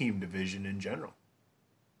tag team division in general?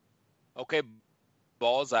 Okay,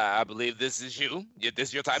 Balls, I believe this is you. This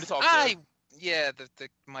is your time to talk, sir. Yeah, the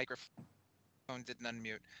microphone didn't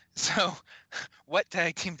unmute. So, what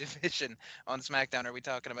tag team division on SmackDown are we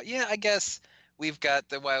talking about? Yeah, I guess we've got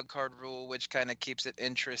the wild card rule, which kind of keeps it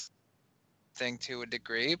interesting to a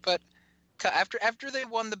degree. But after they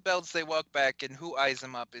won the belts, they walk back, and who eyes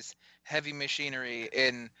them up is Heavy Machinery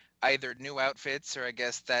in either new outfits, or I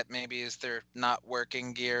guess that maybe is their not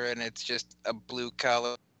working gear, and it's just a blue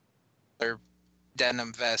collar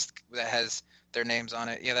denim vest that has their names on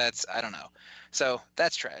it. Yeah, I don't know. So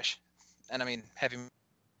that's trash. And I mean, Heavy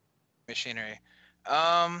Machinery.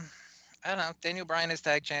 I don't know. Daniel Bryan is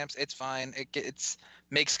tag champs. It's fine. It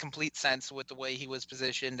makes complete sense with the way he was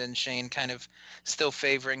positioned, and Shane kind of still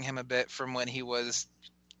favoring him a bit from when he was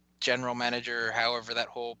general manager, or however that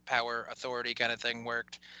whole power authority kind of thing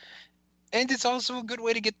worked. And it's also a good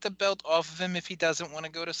way to get the belt off of him if he doesn't want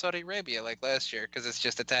to go to Saudi Arabia like last year, because it's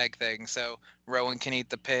just a tag thing. So Rowan can eat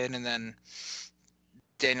the pin, and then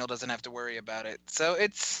Daniel doesn't have to worry about it. So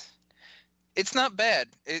it's not bad.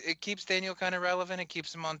 It keeps Daniel kind of relevant. It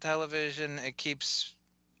keeps him on television. It keeps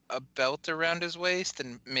a belt around his waist,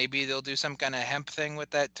 and maybe they'll do some kind of hemp thing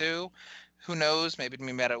with that too. Who knows? Maybe it'll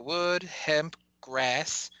be made out of wood, hemp,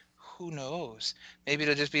 grass. who knows? Maybe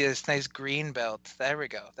it'll just be this nice green belt. There we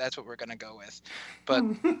go. That's what we're gonna go with. But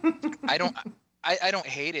I don't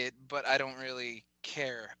hate it, but I don't really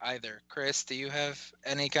care either. Chris, do you have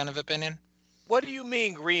any kind of opinion? What do you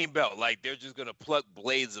mean green belt? Like they're just gonna pluck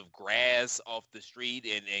blades of grass off the street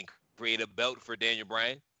and create a belt for Daniel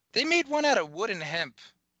Bryan? They made one out of wood and hemp.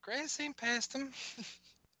 Grass ain't past them.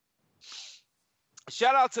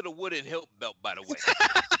 Shout out to the wooden hilt belt, by the way.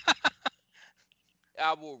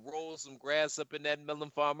 I will roll some grass up in that melon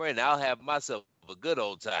farmer, and I'll have myself a good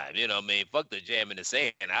old time. You know what I mean? Fuck the jam in the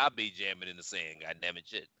sand. I'll be jamming in the sand. Goddamn it,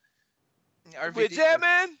 shit. We're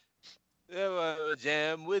jamming. We'll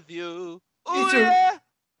jam with you. Oh yeah.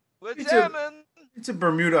 We're jamming. It's a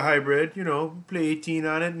Bermuda hybrid. You know, play 18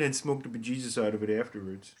 on it and then smoke the bejesus out of it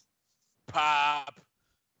afterwards. Pop.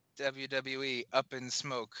 WWE Up in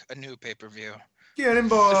Smoke, a new pay-per-view.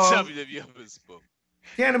 Cannonball. WWE Up in Smoke.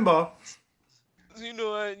 Cannonball.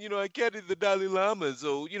 I carried the Dalai Lama,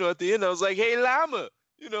 so at the end I was like, "Hey Lama,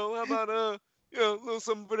 how about a little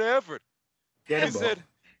something for the effort?" Cannonball. He said,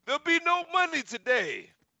 "There'll be no money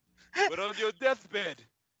today, but on your deathbed,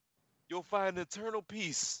 you'll find eternal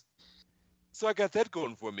peace." So I got that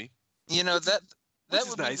going for me. That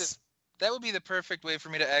would be nice. That would be the perfect way for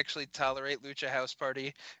me to actually tolerate Lucha House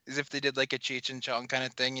Party, is if they did like a Cheech and Chong kind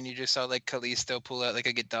of thing, and you just saw like Kalisto pull out like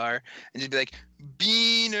a guitar and just be like,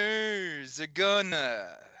 "Beaners are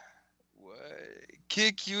gonna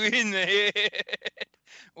kick you in the head."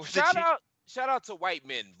 Shout out to white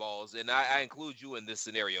men, balls, and I include you in this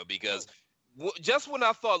scenario because just when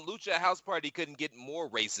I thought Lucha House Party couldn't get more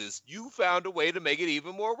racist, you found a way to make it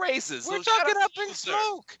even more racist. We're so talking Up in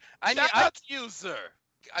Smoke. Shout out to you, sir.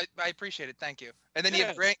 I appreciate it, thank you. And then you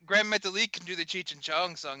have Grand Metalik can do the Cheech and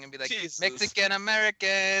Chong song and be like, Jesus. Mexican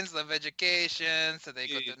Americans love education, so they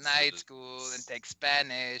go to night school and take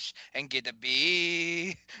Spanish and get a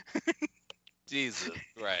B. Jesus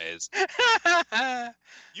Christ.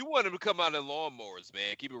 You want him to come out in lawnmowers,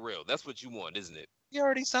 man. Keep it real. That's what you want, isn't it? You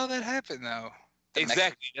already saw that happen, though.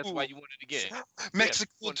 Exactly. That's why you want it again.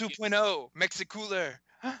 Mexico 2.0. Mexicooler.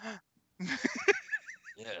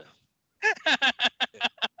 Yeah.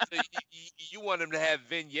 So you want him to have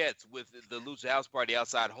vignettes with the Lucha House Party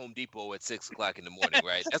outside Home Depot at 6 o'clock in the morning,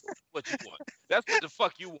 right? That's what you want. That's what the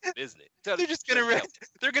fuck you want, isn't it?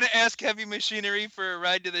 They're gonna ask Heavy Machinery for a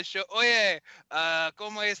ride to the show. Oye,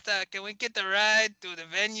 ¿cómo está? Can we get the ride to the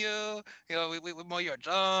venue? We mow your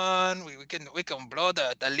lawn. We can blow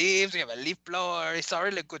the leaves. We have a leaf blower. It's a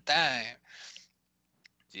really good time.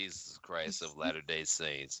 Jesus Christ of Latter-day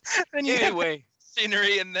Saints. Anyway.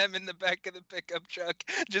 Scenery and them in the back of the pickup truck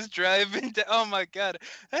just driving to, oh my god,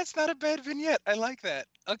 that's not a bad vignette. I like that.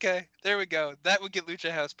 Okay, there we go. That would get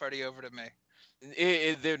Lucha House Party over to me.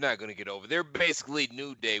 They're not going to get over. They're basically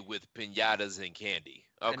New Day with piñatas and candy.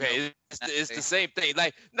 Okay, it's the same thing.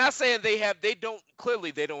 Like, not saying they don't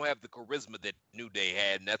have the charisma that New Day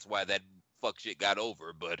had, and that's why that fuck shit got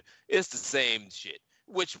over, but it's the same shit.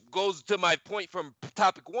 Which goes to my point from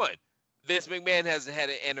topic 1. Vince McMahon hasn't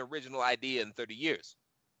had an original idea in 30 years.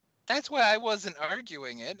 That's why I wasn't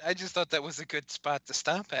arguing it. I just thought that was a good spot to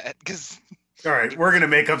stop at. All right, we're going to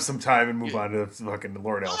make up some time and move on to fucking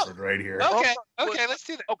Lord Alfred right here. Okay, let's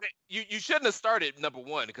do that. Okay, you shouldn't have started number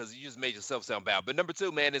 1 because you just made yourself sound bad. But number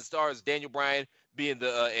 2, man, it stars Daniel Bryan being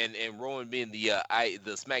the and Rowan being the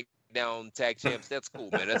SmackDown tag champs. That's cool,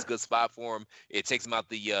 man. That's a good spot for him. It takes him out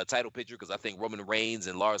the title picture because I think Roman Reigns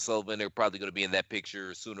and Lars Sullivan are probably going to be in that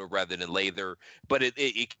picture sooner rather than later. But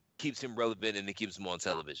it keeps him relevant and it keeps him on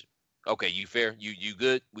television. Okay, you fair? You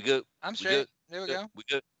good? We good? I'm straight. There we go. We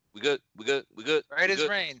good? We good? Right as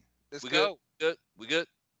rain. Let's go. We good? We good?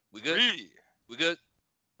 We good? We good?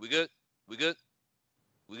 We good? We good?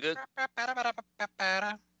 We good?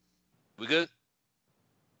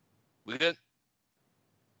 We good?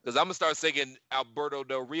 Because I'm going to start singing Alberto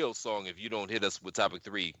Del Rio's song if you don't hit us with topic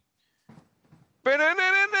 3.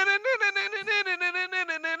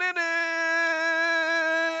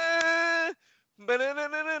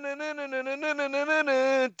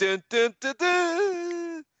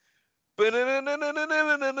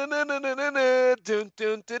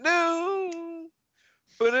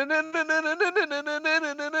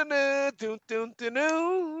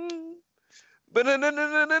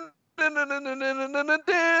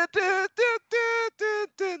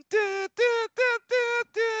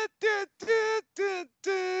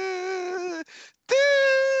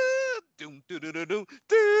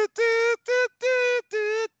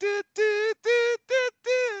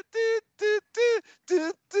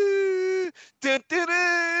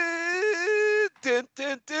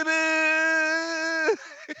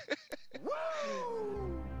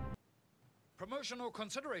 Promotional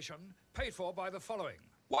consideration paid for by the following.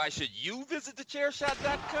 Why should you visit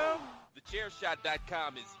thechairshot.com?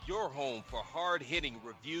 Thechairshot.com is your home for hard-hitting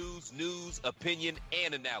reviews, news, opinion,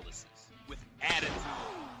 and analysis with attitude.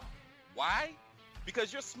 Why?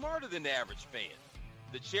 Because you're smarter than the average fan.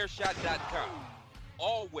 Thechairshot.com.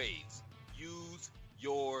 Always use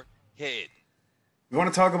your head. You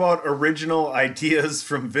want to talk about original ideas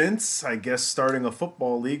from Vince? I guess starting a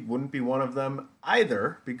football league wouldn't be one of them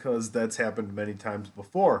either, because that's happened many times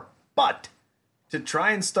before. But to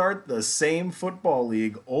try and start the same football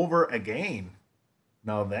league over again,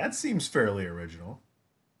 now that seems fairly original.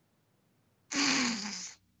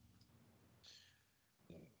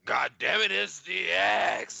 God damn it, it's the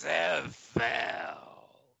XFL.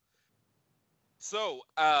 So,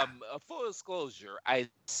 a full disclosure, I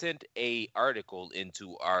sent a article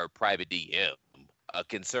into our private DM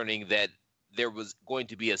concerning that there was going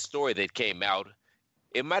to be a story that came out.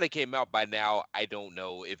 It might have came out by now. I don't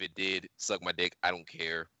know if it did. Suck my dick. I don't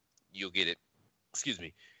care. You'll get it. Excuse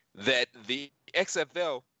me. That the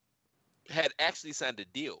XFL had actually signed a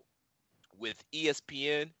deal with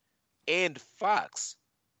ESPN and Fox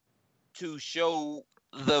to show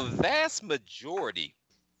the vast majority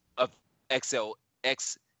of XFL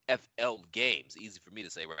games. Easy for me to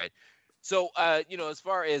say, right? So, as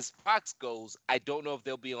far as Fox goes, I don't know if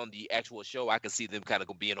they'll be on the actual show. I can see them kind of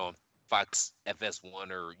being on Fox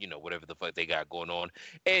FS1 or, whatever the fuck they got going on.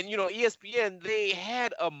 And, ESPN, they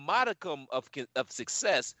had a modicum of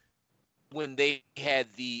success when they had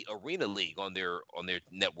the Arena League on their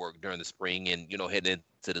network during the spring and, heading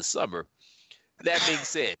into the summer. That being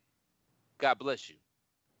said, God bless you.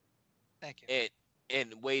 Thank you.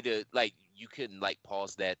 And way to, you couldn't,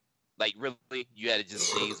 pause that. Really, you had to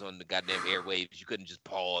just sneeze on the goddamn airwaves. You couldn't just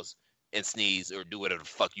pause and sneeze or do whatever the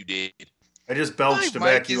fuck you did. I just belched to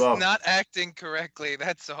My back mic you up. is not acting correctly.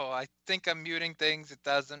 That's all. I think I'm muting things. It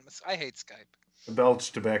doesn't. I hate Skype. I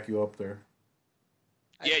belched to back you up there.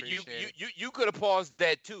 Yeah, you could have paused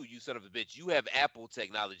that too, you son of a bitch. You have Apple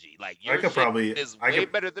technology. Your I could shit probably is way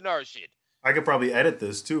better than our shit. I could probably edit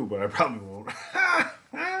this too, but I probably won't.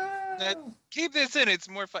 Keep this in. It's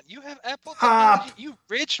more fun. You have Apple technology. You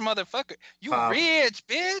rich motherfucker. You rich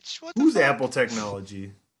bitch. What the Who's fuck? Apple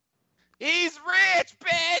technology? He's rich,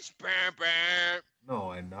 bitch. Burr, burr.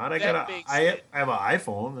 No, I'm not. I have an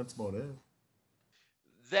iPhone. That's about it.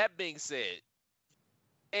 That being said,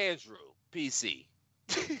 Andrew, PC,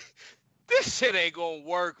 this shit ain't gonna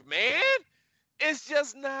work, man. It's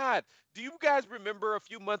just not. Do you guys remember a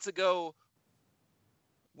few months ago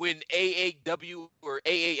when AAW or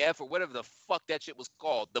AAF or whatever the fuck that shit was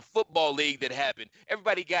called, the football league that happened?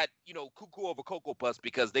 Everybody got, cuckoo over Cocoa Puffs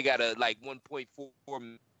because they got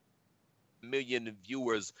 1.4 million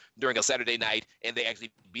viewers during a Saturday night, and they actually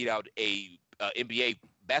beat out a NBA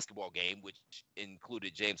basketball game, which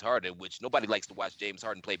included James Harden, which nobody likes to watch James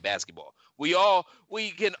Harden play basketball. We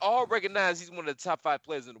can all recognize he's one of the top 5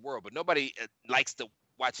 players in the world, but nobody likes to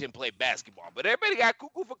watch him play basketball. But everybody got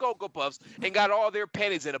cuckoo for Cocoa Puffs and got all their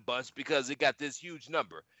panties in a bunch because it got this huge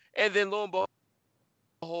number. And then lo and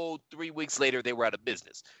behold, 3 weeks later, they were out of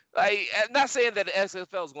business. I'm not saying that the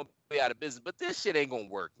XFL is going to be out of business, but this shit ain't going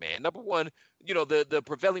to work, man. Number one, the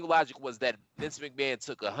prevailing logic was that Vince McMahon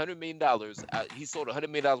took $100 million. He sold $100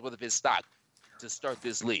 million worth of his stock to start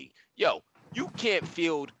this league. Yo, you can't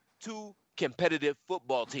field 2 competitive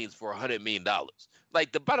football teams for $100 million.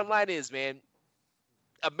 The bottom line is, man,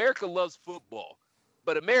 America loves football,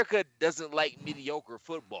 but America doesn't like mediocre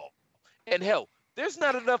football. And hell, there's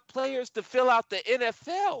not enough players to fill out the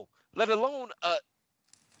NFL, let alone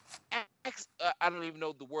I don't even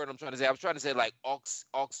know the word I'm trying to say. I was trying to say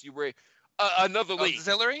auxiliary, another league.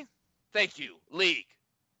 Auxiliary? Thank you, league.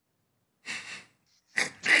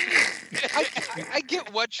 I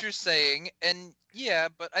get what you're saying, and yeah,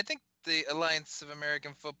 but I think the Alliance of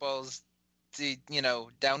American Football's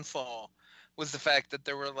downfall was the fact that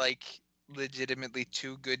there were legitimately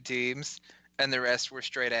 2 good teams and the rest were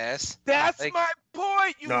straight ass. That's my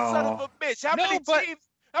point, you son of a bitch. How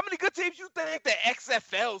many good teams you think the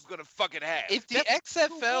XFL is gonna fucking have? If the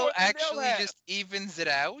XFL actually just evens it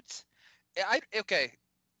out,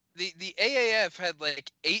 the AAF had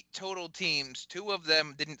 8 total teams. 2 of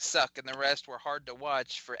them didn't suck, and the rest were hard to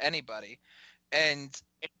watch for anybody. And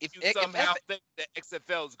if you somehow think that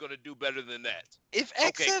XFL is going to do better than that. If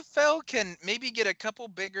XFL can maybe get a couple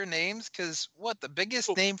bigger names, because the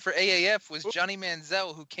biggest name for AAF was Johnny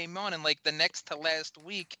Manziel, who came on in the next to last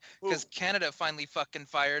week because Canada finally fucking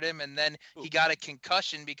fired him, and then he got a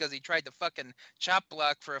concussion because he tried to fucking chop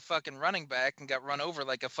block for a fucking running back and got run over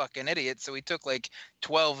like a fucking idiot. So he took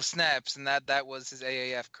 12 snaps, and that was his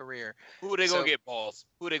AAF career. Who are they going to get, balls?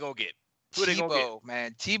 Who are they going to get? Who they gonna get? Tebow,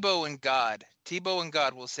 man. Tebow and God. Tebow and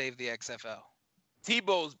God will save the XFL.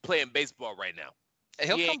 Tebow's playing baseball right now.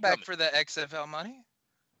 He'll He come ain't back coming. for the XFL money.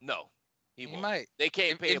 No, he He won't. might. They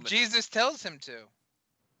can't pay him If enough. Jesus tells him to.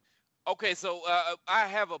 Okay, so I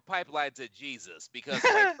have a pipeline to Jesus because,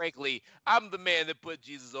 quite frankly, I'm the man that put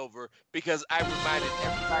Jesus over because I reminded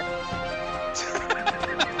everybody.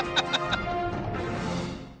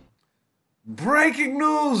 Breaking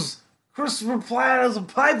news! Christopher Platt has a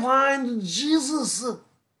pipeline to Jesus.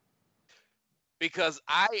 Because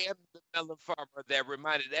I am the melon farmer that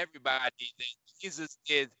reminded everybody that Jesus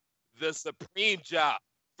is the supreme job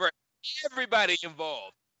for everybody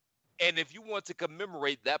involved. And if you want to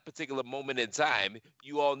commemorate that particular moment in time,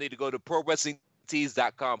 you all need to go to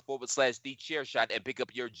ProWrestlingTees.com/TheChairShot and pick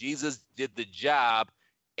up your Jesus Did the Job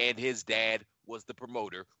and his dad was the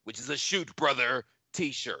promoter, which is a Shoot Brother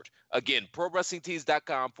t-shirt. Again,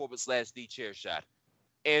 ProWrestlingTees.com/TheChairShot.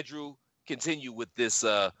 Andrew, continue with this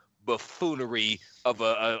buffoonery of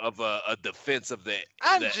a defense of the.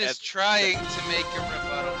 I'm just trying to make a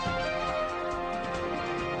rebuttal.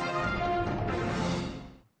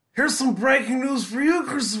 Here's some breaking news for you,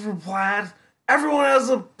 Christopher Platt. Everyone has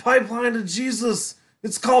a pipeline to Jesus.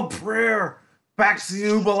 It's called prayer. Back to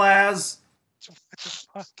you, Balaz. What the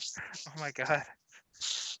fuck? Oh my god.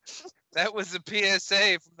 That was a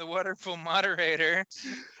PSA from the wonderful moderator.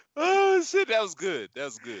 Oh shit, that was good. That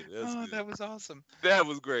was good. That was awesome. That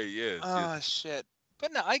was great. Yes. Oh shit.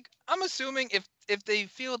 But no, I'm assuming if they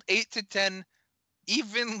field 8 to 10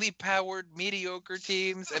 evenly powered mediocre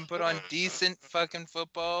teams and put on decent fucking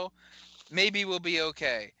football, maybe we'll be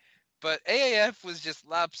okay. But AAF was just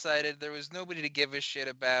lopsided. There was nobody to give a shit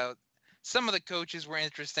about. Some of the coaches were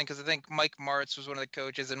interesting because I think Mike Martz was one of the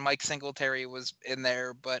coaches and Mike Singletary was in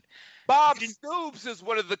there. But Bob Stoops is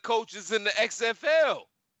one of the coaches in the XFL.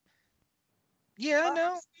 Yeah, I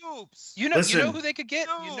know. Stoops. You know who they could get?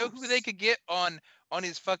 Stoops. You know who they could get on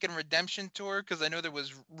his fucking redemption tour? Because I know there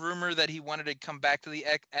was rumor that he wanted to come back to the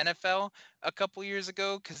NFL a couple years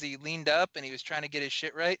ago because he leaned up and he was trying to get his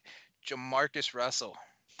shit right. Jamarcus Russell.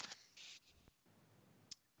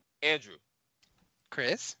 Andrew.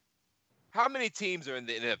 Chris? How many teams are in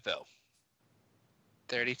the NFL?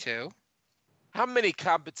 32. How many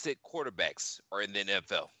competent quarterbacks are in the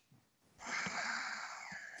NFL?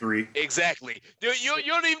 3. Exactly. You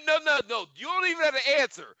don't even no. You don't even have to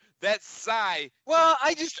answer. That's sigh. Well,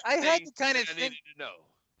 I had to kind of I think. needed to know.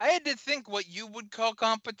 I had to think what you would call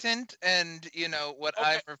competent, and what Okay.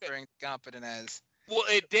 I'm referring to competent as. Well,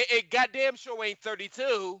 it goddamn sure ain't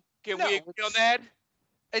 32. Can we agree on that?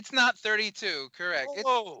 It's not 32, correct?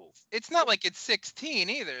 Whoa. It's not like it's 16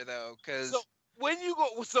 either, though, because. So when you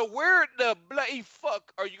go, so where the bloody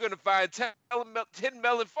fuck are you going to find 10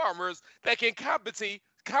 melon farmers that can competently,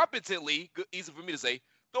 easy for me to say,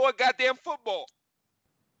 throw a goddamn football?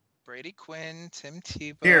 Brady Quinn, Tim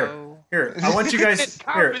Tebow. Here. I want you guys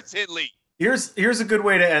competently. Here's a good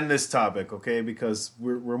way to end this topic, okay? Because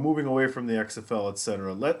we're moving away from the XFL,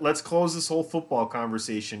 etc. Let's close this whole football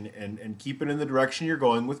conversation and keep it in the direction you're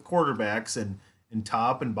going with quarterbacks and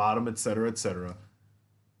top and bottom, etc., etc.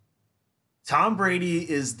 Tom Brady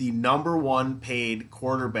is the number 1 paid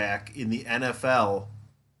quarterback in the NFL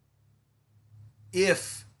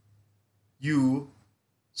if you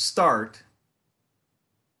start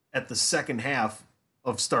at the second half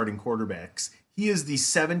of starting quarterbacks. He is the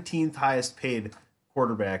 17th highest paid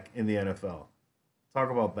quarterback in the NFL. Talk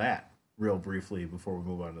about that real briefly before we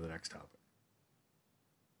move on to the next topic.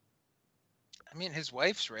 I mean, his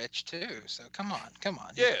wife's rich too, so come on.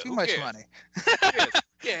 Yeah, too much money.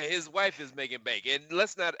 Yeah, his wife is making bank, and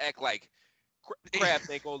let's not act like Kraft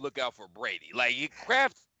ain't gonna look out for Brady. Like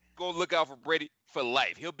Kraft's gonna look out for Brady for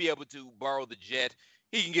life. He'll be able to borrow the jet.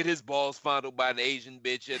 He can get his balls fondled by an Asian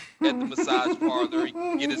bitch at the massage parlor. He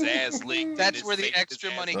can get his ass licked. That's where the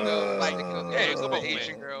extra money goes. Hey, come on,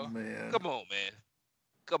 Asian man. girl. Man. Come on, man.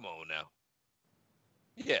 Come on now.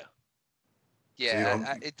 Yeah. Yeah, So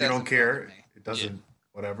it you don't doesn't care. bother me. It doesn't.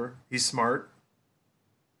 Whatever. He's smart.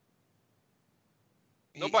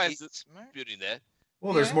 Nobody's He's smart. disputing that.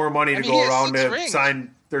 Well, there's Yeah. more money to I mean, go he has around 6 to rings.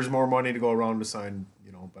 sign. There's more money to go around to sign,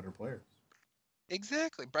 better players.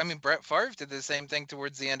 Exactly. I mean, Brett Favre did the same thing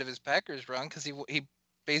towards the end of his Packers run because he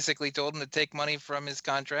basically told him to take money from his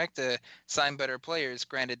contract to sign better players.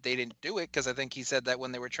 Granted, they didn't do it because I think he said that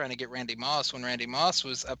when they were trying to get Randy Moss, when Randy Moss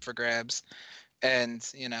was up for grabs, and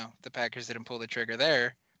the Packers didn't pull the trigger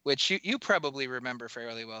there, which you probably remember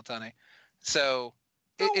fairly well, Tony. So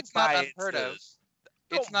it's not unheard of.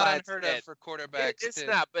 It's not unheard of for quarterbacks. It's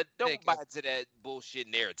not, but don't buy into that bullshit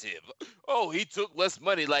narrative. Oh, he took less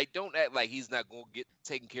money. Like, don't act like he's not going to get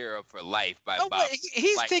taken care of for life by Bob.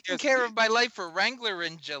 He's like, taken care of by life for Wrangler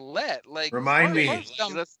and Gillette. Like, remind me.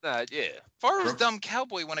 Let's not, Favre's dumb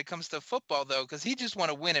cowboy when it comes to football, though, because he just want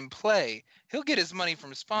to win and play. He'll get his money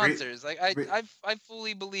from sponsors. I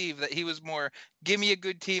fully believe that he was more, give me a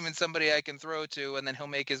good team and somebody I can throw to, and then he'll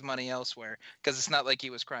make his money elsewhere, because it's not like he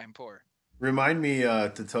was crying poor. Remind me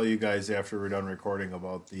to tell you guys after we're done recording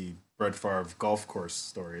about the Brett Favre golf course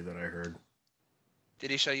story that I heard. Did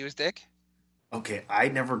he show you his dick? Okay, I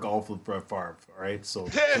never golfed with Brett Favre, all right? So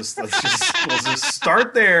let's just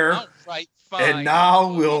start there. Right, fine. And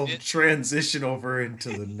now we'll transition over into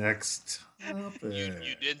the next topic.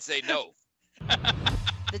 You didn't say no.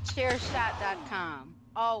 TheChairShot.com.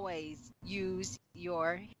 Always use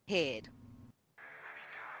your head.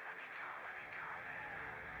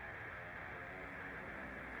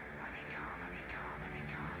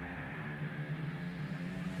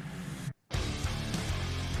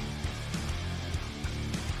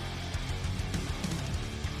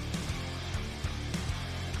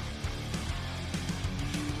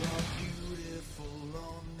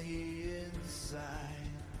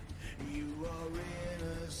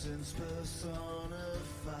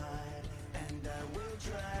 Personified, and I will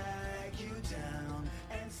drag you down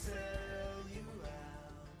and sell you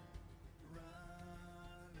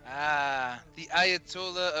out. The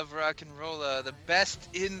Ayatollah of rock and roll, the best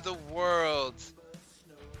in the world.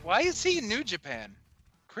 Why is he in New Japan?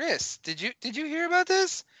 Chris, did you hear about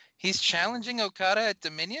this? He's challenging Okada at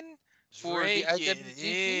Dominion for the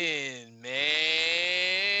IWGP. Man.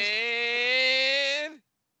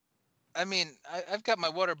 I mean, I've got my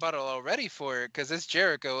water bottle all ready for it because it's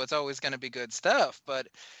Jericho. It's always going to be good stuff. But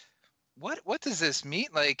what does this mean?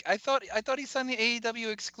 Like, I thought he signed the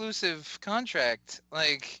AEW exclusive contract.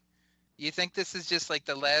 Like, you think this is just like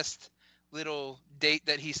the last little date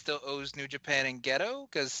that he still owes New Japan and Ghetto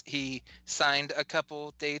because he signed a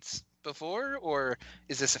couple dates before? Or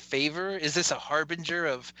is this a favor? Is this a harbinger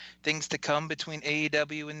of things to come between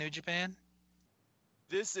AEW and New Japan?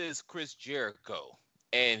 This is Chris Jericho.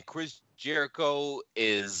 And Chris Jericho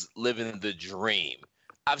is living the dream.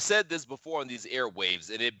 I've said this before on these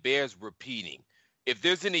airwaves, and it bears repeating. If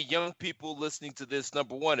there's any young people listening to this,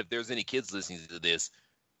 number one, if there's any kids listening to this,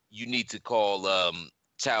 you need to call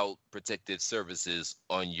Child Protective Services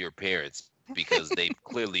on your parents because they've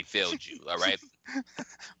clearly failed you, all right?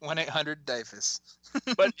 1-800-DYFUS.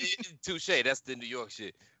 But touche, that's the New York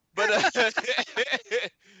shit. But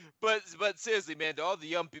but seriously, man, to all the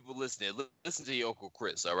young people listening, listen to your Uncle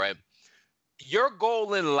Chris, all right? Your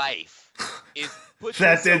goal in life is put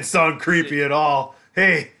that didn't sound creepy at all.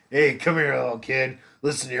 Hey, come here, little kid.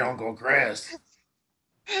 Listen to your Uncle Chris.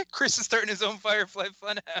 Chris is starting his own Firefly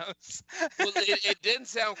Funhouse. Well, it didn't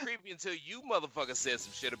sound creepy until you motherfucker said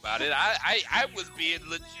some shit about it. I was being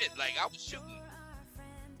legit, like I was shooting.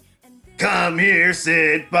 Come here,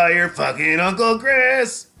 sit by your fucking Uncle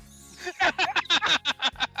Chris.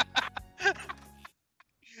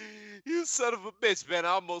 You son of a bitch, man. I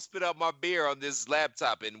almost spit out my beer on this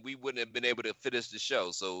laptop and we wouldn't have been able to finish the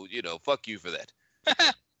show. So, fuck you for that.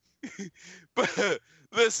 But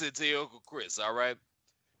listen to your Uncle Chris, all right?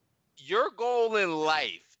 Your goal in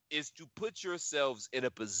life is to put yourselves in a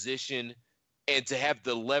position and to have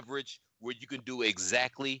the leverage where you can do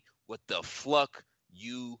exactly what the fuck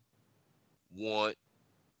you want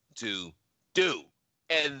to do.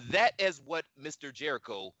 And that is what Mr.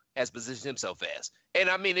 Jericho has positioned himself as. And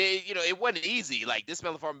I mean, it wasn't easy. Like, this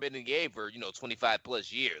motherfucker been in the game for, 25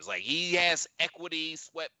 plus years. Like, he has equity,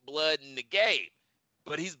 sweat, blood in the game.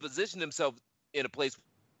 But he's positioned himself in a place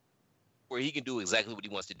where he can do exactly what he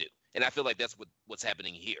wants to do. And I feel like that's what's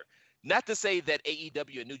happening here. Not to say that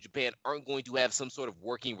AEW and New Japan aren't going to have some sort of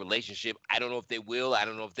working relationship. I don't know if they will. I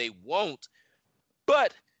don't know if they won't.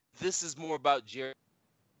 But this is more about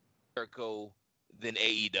Jericho than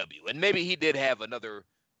AEW. And maybe he did have another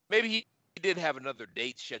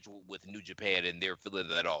date scheduled with New Japan and they're filling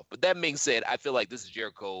that off. But that being said, I feel like this is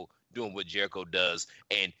Jericho doing what Jericho does.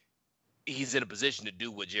 And he's in a position to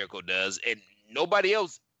do what Jericho does. And nobody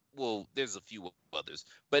else, well, there's a few others.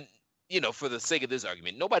 But, for the sake of this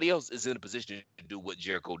argument, nobody else is in a position to do what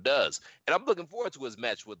Jericho does. And I'm looking forward to his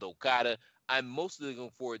match with Okada. I'm mostly looking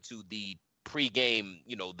forward to the pregame,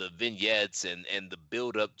 the vignettes and the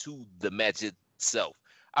build up to the match itself.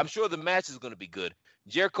 I'm sure the match is going to be good.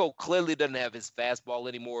 Jericho clearly doesn't have his fastball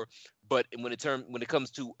anymore, but when it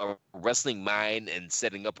comes to a wrestling mind and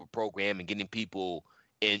setting up a program and getting people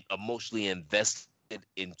emotionally invested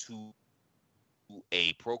into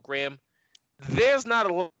a program, there's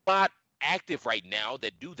not a lot active right now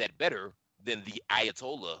that do that better than the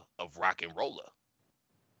Ayatollah of rock and roller.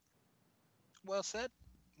 Well said.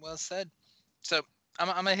 Well said. So I'm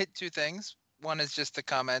gonna hit two things. One is just a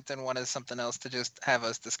comment, and one is something else to just have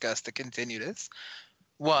us discuss to continue this.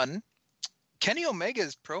 One, Kenny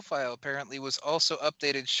Omega's profile apparently was also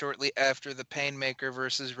updated shortly after the Painmaker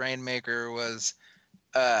versus Rainmaker was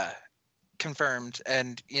confirmed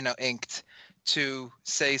and inked, to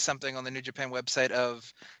say something on the New Japan website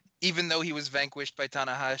of, even though he was vanquished by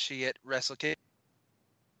Tanahashi at Wrestle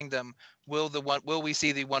Kingdom, will we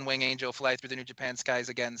see the One Wing Angel fly through the New Japan skies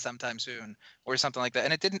again sometime soon, or something like that?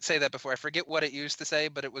 And it didn't say that before. I forget what it used to say,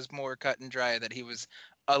 but it was more cut and dry that he was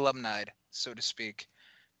alumni'd, so to speak.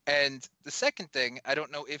 And the second thing, I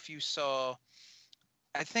don't know if you saw,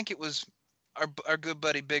 I think it was our good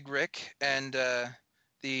buddy Big Rick and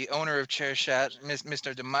the owner of Chair Shot,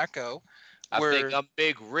 Mr. DeMarco. I think I'm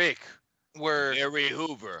Big Rick. Were Harry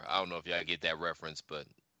Hoover. I don't know if y'all get that reference, but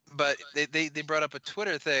they brought up a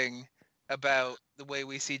Twitter thing about the way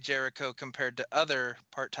we see Jericho compared to other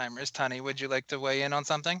part-timers. Tani, would you like to weigh in on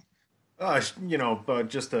something?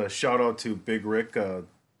 Just a shout out to Big Rick,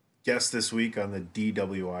 guest this week on the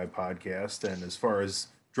DWI podcast. And as far as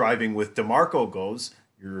Driving with DeMarco goes,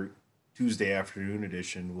 your Tuesday afternoon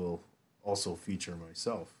edition will also feature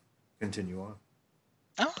myself. Continue on.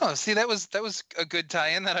 Oh, see, that was a good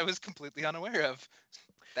tie-in that I was completely unaware of.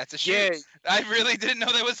 That's a shoot. Yeah, I really didn't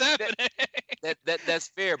know that was happening. That's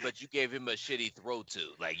fair, but you gave him a shitty throw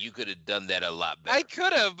too. Like, you could have done that a lot better. I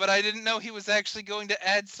could have, but I didn't know he was actually going to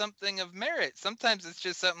add something of merit. Sometimes it's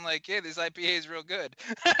just something like, "Hey, this IPA is real good."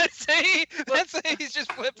 See, that's he's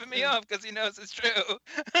just flipping me off because he knows it's true.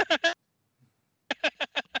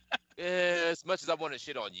 As much as I want to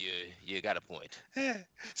shit on you, you got a point.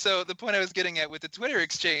 So the point I was getting at with the Twitter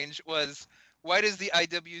exchange was, why does the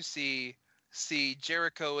IWC see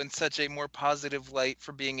Jericho in such a more positive light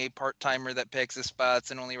for being a part-timer that picks his spots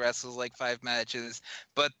and only wrestles like 5 matches,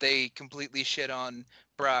 but they completely shit on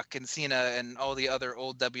Brock and Cena and all the other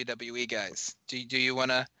old WWE guys? Do you want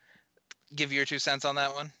to give your 2 cents on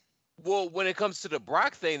that one? Well, when it comes to the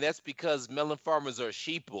Brock thing, that's because melon farmers are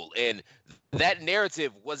sheeple, and that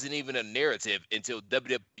narrative wasn't even a narrative until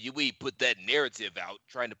WWE put that narrative out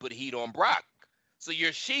trying to put heat on Brock. So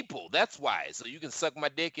you're sheeple, that's why. So you can suck my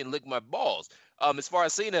dick and lick my balls. As far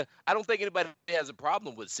as Cena, I don't think anybody has a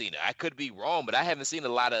problem with Cena. I could be wrong, but I haven't seen a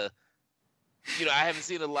lot of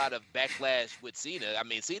backlash with Cena. I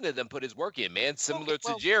mean, Cena done put his work in, man, similar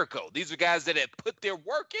to Jericho. These are guys that have put their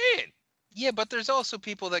work in. Yeah, but there's also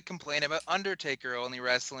people that complain about Undertaker only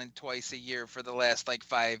wrestling twice a year for the last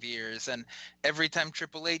 5 years, and every time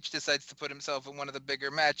Triple H decides to put himself in one of the bigger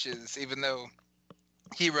matches, even though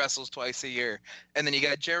he wrestles twice a year. And then you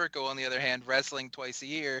got Jericho, on the other hand, wrestling twice a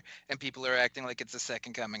year, and people are acting like it's the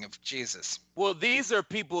second coming of Jesus. Well, these are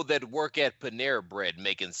people that work at Panera Bread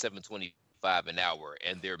making $7.25 an hour,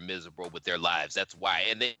 and they're miserable with their lives. That's why.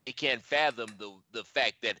 And they can't fathom the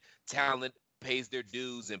fact that talent pays their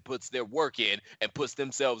dues and puts their work in and puts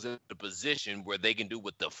themselves in a position where they can do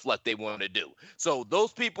what the fuck they want to do. So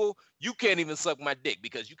those people, you can't even suck my dick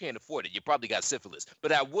because you can't afford it. You probably got syphilis.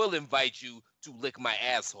 But I will invite you to lick my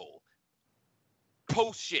asshole.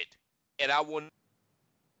 Post shit. And I want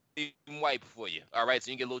to wipe for you. All right?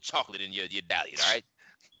 So you can get a little chocolate in your dahlia. All right?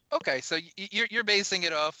 Okay, so you're basing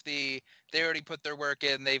it off they already put their work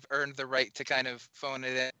in. They've earned the right to kind of phone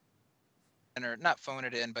it in. Or not phone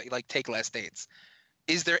it in, but take less dates.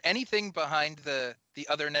 Is there anything behind the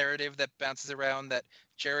other narrative that bounces around that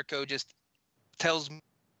Jericho just tells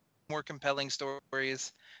more compelling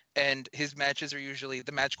stories and his matches are usually,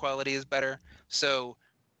 the match quality is better, so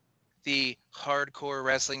the hardcore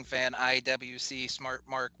wrestling fan, IWC, smart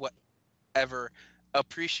mark, whatever,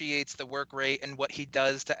 appreciates the work rate and what he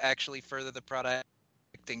does to actually further the product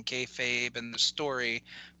and kayfabe and the story,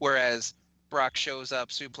 whereas Brock shows up,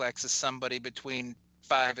 suplexes somebody between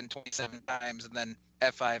 5 and 27 times, and then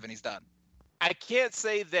F5 and he's done? I can't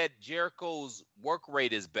say that Jericho's work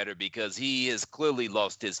rate is better because he has clearly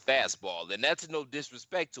lost his fastball, and that's no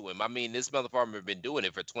disrespect to him. I mean, this motherfucker has been doing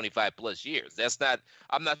it for 25 plus years.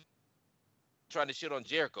 I'm not trying to shit on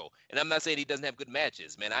Jericho, and I'm not saying he doesn't have good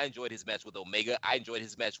matches. Man, I enjoyed his match with Omega. I enjoyed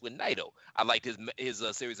his match with Naito. I liked his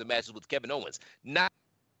series of matches with Kevin Owens. Not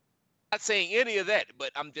saying any of that,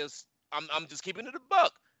 but I'm just keeping it a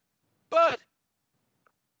buck. But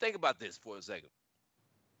think about this for a second.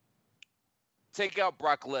 Take out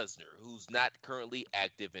Brock Lesnar, who's not currently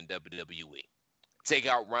active in WWE. Take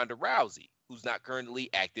out Ronda Rousey, who's not currently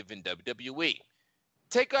active in WWE.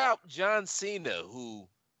 Take out John Cena, who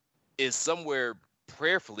is somewhere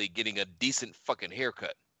prayerfully getting a decent fucking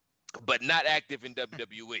haircut, but not active in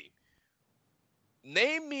WWE.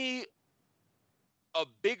 Name me a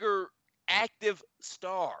bigger active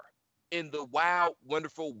star in the wild,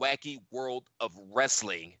 wonderful, wacky world of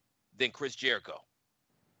wrestling than Chris Jericho.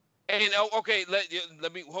 And okay,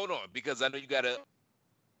 let me hold on, because I know you got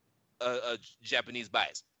a Japanese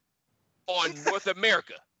bias. On North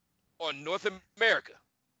America,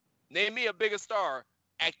 name me a bigger star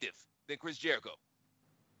active than Chris Jericho.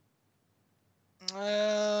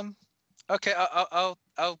 Okay,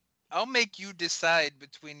 I'll make you decide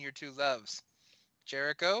between your two loves,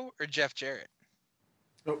 Jericho or Jeff Jarrett.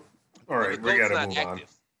 Oh, all right, we gotta move on.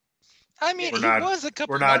 I mean, was a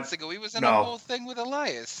couple months ago. He was in a whole thing with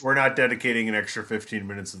Elias. We're not dedicating an extra 15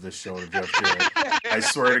 minutes of this show to Jeff Jarrett. I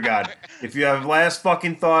swear to God. If you have last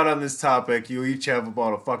fucking thought on this topic, you each have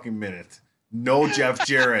about a fucking minute. No Jeff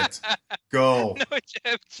Jarrett. Go. No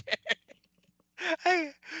Jeff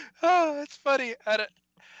Jarrett. It's funny.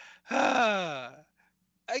 I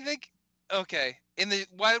think, okay, in the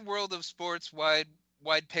wide world of sports, wide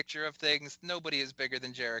picture of things, nobody is bigger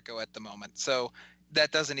than Jericho at the moment. So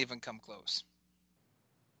that doesn't even come close.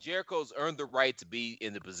 Jericho's earned the right to be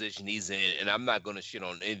in the position he's in, and I'm not going to shit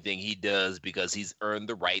on anything he does because he's earned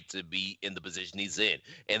the right to be in the position he's in.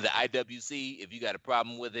 And the IWC, if you got a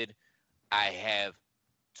problem with it, I have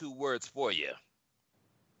 2 words for you.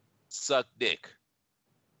 Suck dick.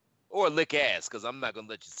 Or lick ass, because I'm not going to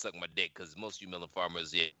let you suck my dick, because most of you melon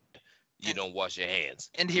farmers, you don't wash your hands.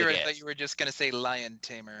 And here I thought you were just going to say lion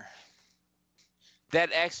tamer.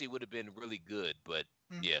 That actually would have been really good, but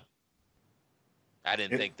yeah. I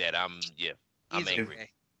didn't think that. I'm angry.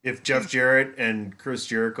 If Jeff Jarrett and Chris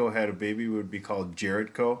Jericho had a baby, it would be called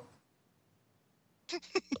Jarrettco.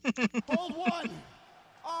 Hold 1,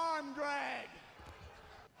 arm drag.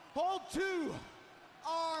 Hold 2,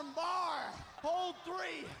 arm bar. Hold 3,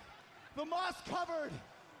 the moss-covered,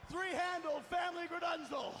 3-handled family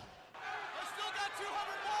gradunzel. I still got 200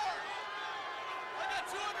 more. I got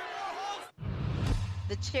 200 more holds.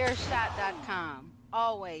 TheChairShot.com.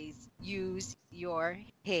 Always use your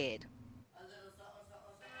head.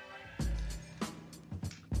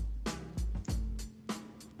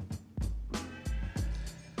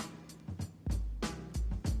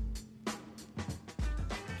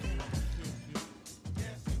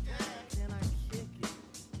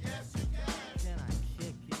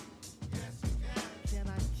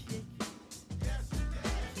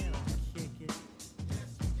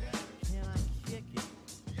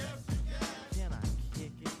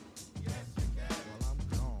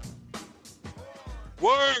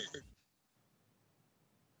 Word!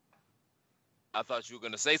 I thought you were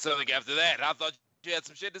going to say something after that. I thought you had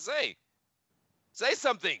some shit to say. Say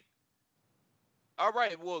something. All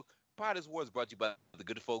right. Well, Potter's War is brought to you by the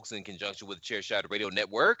good folks in conjunction with the Chairshot Radio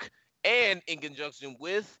Network and in conjunction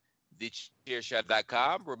with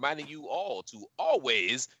TheChairShot.com, reminding you all to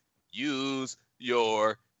always use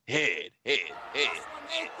your head. When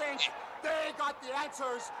they think they got the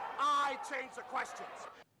answers, I change the questions.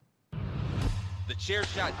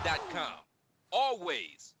 TheChairShot.com.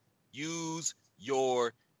 Always use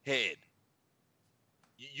your head.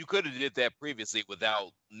 You could have did that previously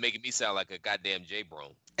without making me sound like a goddamn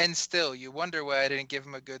J-Bro. And still, you wonder why I didn't give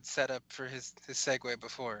him a good setup for his segue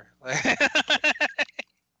before.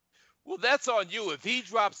 Well, that's on you. If he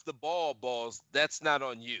drops the balls, that's not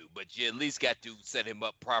on you. But you at least got to set him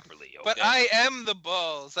up properly. Okay? But I am the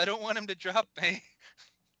balls. I don't want him to drop me.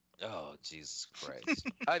 Oh, Jesus Christ.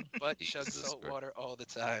 I butt chug salt water all the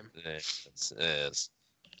time. Yes.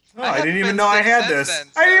 Oh, I didn't even know I had this.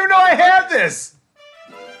 I didn't even know I had this.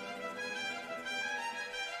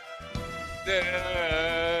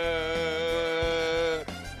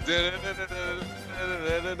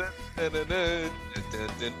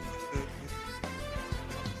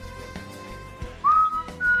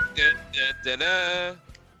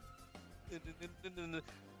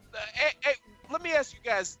 Hey, let me ask you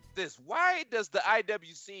guys this. Why does the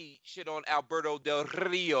IWC shit on Alberto Del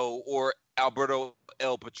Rio or Alberto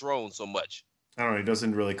El Patron so much? I don't know. He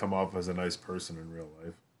doesn't really come off as a nice person in real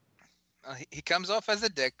life. He comes off as a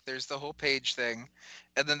dick. There's the whole Paige thing.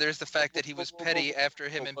 And then there's the fact that he was petty after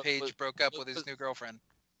him and Paige broke up with his new girlfriend.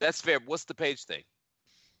 That's fair. What's the Paige thing?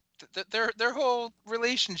 Their whole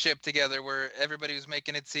relationship together, where everybody was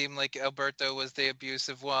making it seem like Alberto was the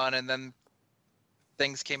abusive one, and then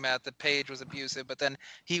things came out that Paige was abusive, but then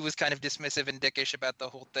he was kind of dismissive and dickish about the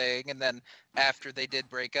whole thing. And then after they did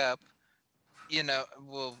break up,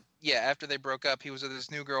 after they broke up, he was with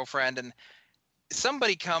his new girlfriend, and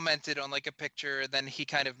somebody commented on like a picture, and then he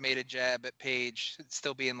kind of made a jab at Paige,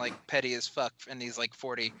 still being like petty as fuck, and he's like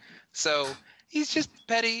 40. So He's just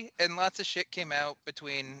petty, and lots of shit came out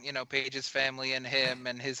between, Paige's family and him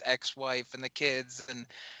and his ex-wife and the kids, and,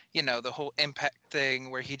 the whole Impact thing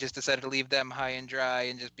where he just decided to leave them high and dry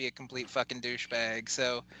and just be a complete fucking douchebag.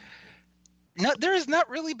 So, no, there has not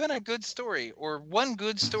really been a good story, or one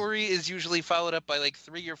good story is usually followed up by like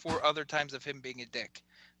 3 or 4 other times of him being a dick.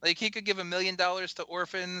 Like, he could give $1 million to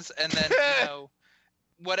orphans, and then,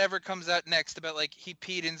 whatever comes out next about like he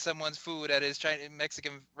peed in someone's food at his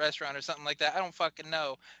Mexican restaurant or something like that, I don't fucking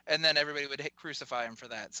know. And then everybody would crucify him for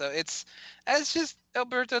that. So it's just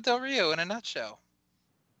Alberto Del Rio in a nutshell.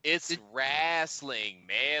 It's wrestling,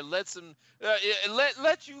 man. Let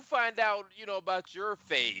you find out, about your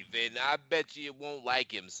fave, and I bet you won't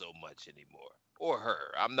like him so much anymore, or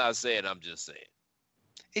her. I'm not saying. I'm just saying.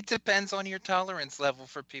 It depends on your tolerance level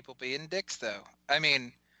for people being dicks, though. I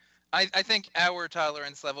mean, I think our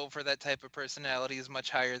tolerance level for that type of personality is much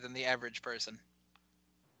higher than the average person.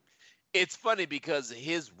 It's funny because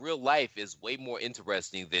his real life is way more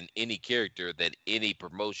interesting than any character that any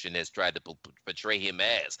promotion has tried to portray him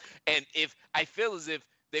as. And if I feel as if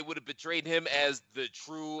they would have portrayed him as the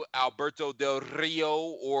true Alberto Del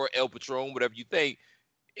Rio or El Patron, whatever you think,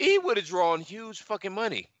 he would have drawn huge fucking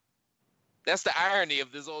money. That's the irony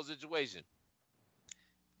of this whole situation.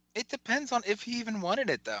 It depends on if he even wanted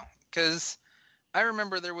it, though. Because I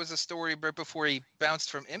remember there was a story right before he bounced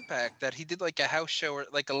from Impact that he did like a house show or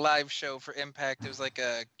like a live show for Impact. It was like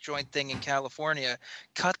a joint thing in California.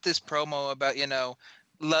 Cut this promo about,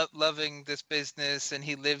 loving this business, and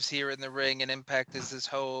he lives here in the ring, and Impact is his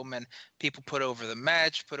home, and people put over the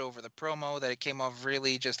match, put over the promo, that it came off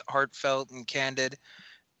really just heartfelt and candid.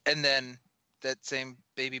 And then that same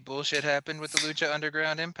baby bullshit happened with the Lucha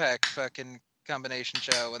Underground Impact fucking combination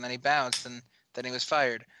show, and then he bounced, and then he was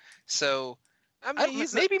fired. So, I mean,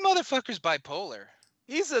 maybe motherfucker's bipolar.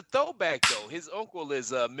 He's a throwback, though. His uncle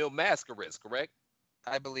is Mil Mascaris, correct?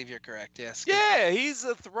 I believe you're correct, yes. Yeah, he's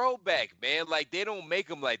a throwback, man. Like, they don't make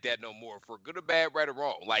him like that no more, for good or bad, right or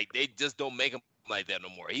wrong. Like, they just don't make him like that no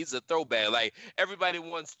more. He's a throwback. Like, everybody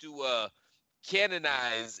wants to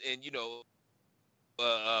canonize and,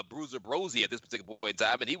 Bruiser Brody at this particular point in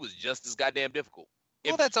time, and he was just as goddamn difficult.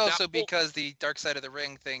 Well, that's also because the Dark Side of the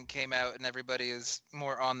Ring thing came out, and everybody is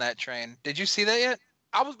more on that train. Did you see that yet?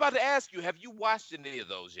 I was about to ask you, have you watched any of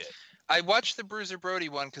those yet? I watched the Bruiser Brody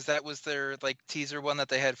one because that was their teaser one that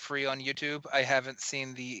they had free on YouTube. I haven't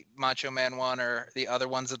seen the Macho Man one or the other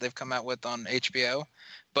ones that they've come out with on HBO,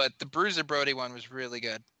 but the Bruiser Brody one was really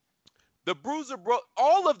good. The Bruiser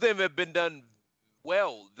all of them have been done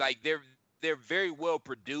well. Like, they're very well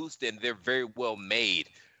produced and they're very well made.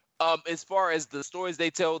 As far as the stories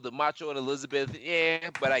they tell, the Macho and Elizabeth,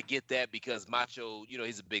 yeah, but I get that because Macho,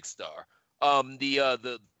 he's a big star.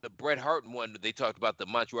 The Bret Hart one, they talked about the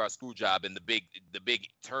Montreal Screwjob, and the big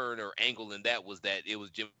turn or angle in that was that it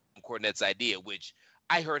was Jim Cornette's idea, which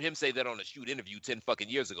I heard him say that on a shoot interview 10 fucking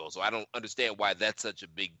years ago. So I don't understand why that's such a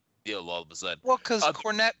big deal all of a sudden. Well, because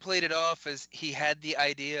Cornette played it off as he had the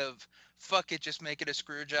idea of, fuck it, just make it a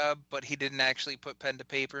screw job, but he didn't actually put pen to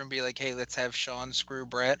paper and be like, hey, let's have Shawn screw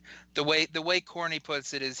Bret. The way Corny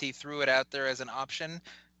puts it is he threw it out there as an option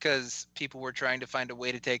because people were trying to find a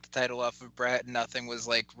way to take the title off of Bret, and nothing was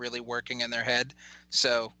really working in their head.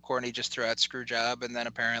 So Corny just threw out screw job, and then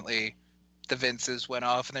apparently the Vinces went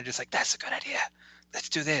off and they're just like, that's a good idea. Let's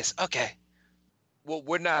do this. Okay. Well,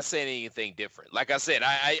 we're not saying anything different. Like I said,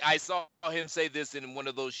 I saw him say this in one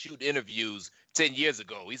of those shoot interviews 10 years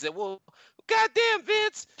ago. He said, well, goddamn,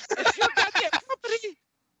 Vince, it's your goddamn company.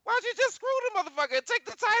 Why don't you just screw the motherfucker and take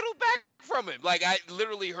the title back from him? Like, I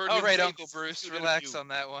literally heard him All right, say Uncle Bruce, relax on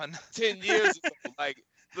that one. 10 years ago. Like,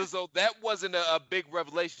 so that wasn't a big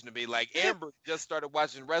revelation to me. Like, Amber just started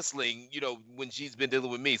watching wrestling, when she's been dealing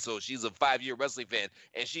with me. So she's a 5-year wrestling fan,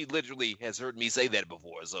 and she literally has heard me say that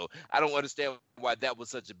before. So I don't understand why that was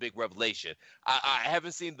such a big revelation. I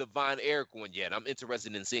haven't seen the Von Erich one yet. I'm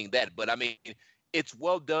interested in seeing that. But, I mean, it's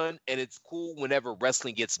well done, and it's cool whenever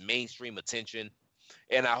wrestling gets mainstream attention.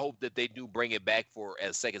 And I hope that they do bring it back for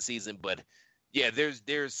a second season. But, yeah, there's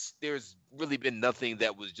really been nothing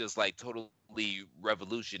that was just totally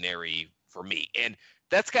revolutionary for me. And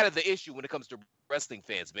that's kind of the issue when it comes to wrestling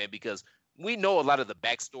fans, man, because we know a lot of the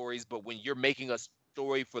backstories, but when you're making a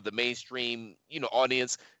story for the mainstream,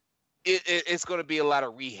 audience, it's going to be a lot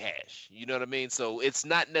of rehash. You know what I mean? So it's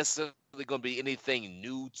not necessarily going to be anything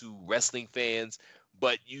new to wrestling fans,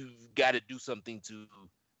 but you've got to do something to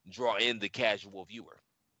draw in the casual viewer.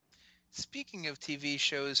 Speaking of TV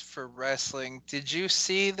shows for wrestling, did you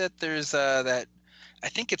see that there's that, I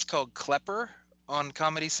think it's called Klepper on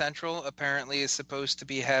Comedy Central, apparently is supposed to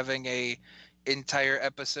be having a entire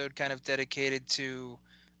episode kind of dedicated to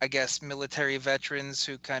I guess, military veterans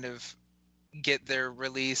who kind of get their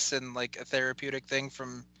release and like a therapeutic thing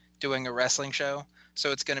from doing a wrestling show.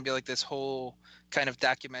 So it's going to be like this whole kind of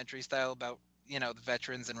documentary style about, the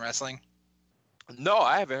veterans in wrestling. No,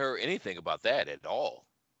 I haven't heard anything about that at all.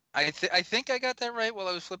 I think I got that right while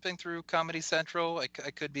I was flipping through Comedy Central. I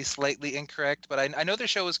could be slightly incorrect, but I know the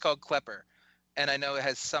show is called Klepper, and I know it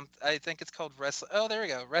has some. I think it's called Wrestling. Oh, there we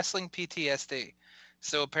go, Wrestling PTSD.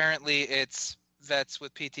 So apparently, it's vets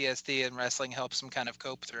with PTSD, and wrestling helps them kind of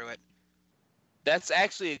cope through it. That's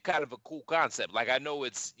actually kind of a cool concept. Like, I know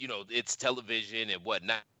it's it's television and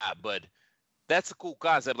whatnot, but that's a cool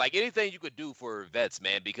concept. Like, anything you could do for vets,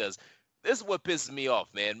 man, because this is what pisses me off,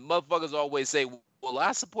 man. Motherfuckers always say, well,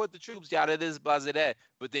 I support the troops, yada this, blah, that,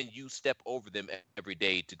 but then you step over them every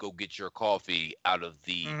day to go get your coffee out of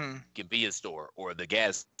the convenience store or the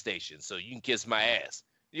gas station so you can kiss my ass.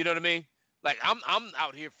 You know what I mean? Like, I'm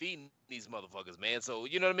out here feeding these motherfuckers, man. So,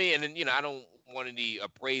 you know what I mean? And then, I don't want any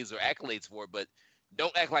praise or accolades for it, but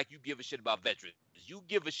don't act like you give a shit about veterans. You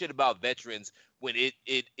give a shit about veterans when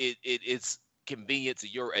it's convenient to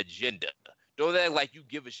your agenda. Don't act like you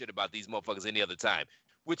give a shit about these motherfuckers any other time,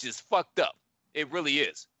 which is fucked up. It really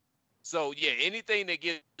is. So, yeah, anything that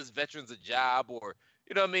gives veterans a job or,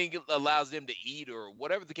 allows them to eat or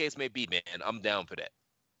whatever the case may be, man, I'm down for that.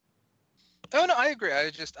 Oh, no, I agree.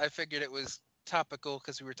 I figured it was topical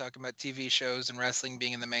because we were talking about TV shows and wrestling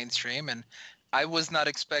being in the mainstream, and I was not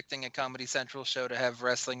expecting a Comedy Central show to have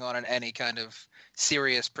wrestling on in any kind of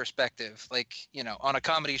serious perspective. Like, on a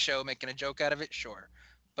comedy show, making a joke out of it, sure,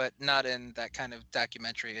 but not in that kind of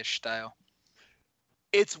documentary-ish style.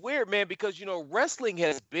 It's weird, man, because, wrestling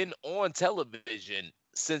has been on television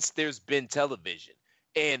since there's been television.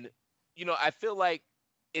 And, I feel like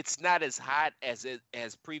it's not as hot as it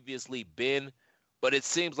has previously been, but it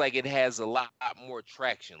seems like it has a lot more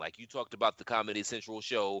traction. Like, you talked about the Comedy Central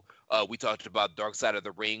show. We talked about Dark Side of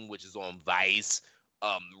the Ring, which is on Vice.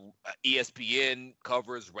 ESPN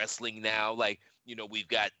covers wrestling now. Like, we've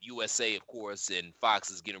got USA, of course, and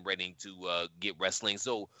Fox is getting ready to get wrestling.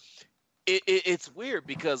 So it's weird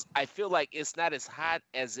because I feel like it's not as hot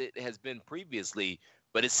as it has been previously,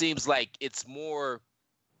 but it seems like it's more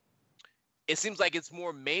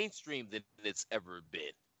mainstream than it's ever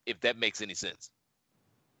been, if that makes any sense.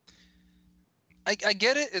 I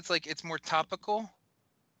get it. It's like it's more topical,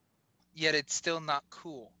 yet it's still not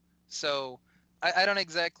cool. So I don't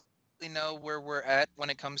exactly know where we're at when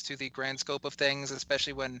it comes to the grand scope of things,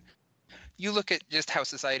 especially when you look at just how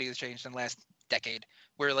society has changed in the last decade,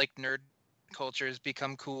 where like nerd culture has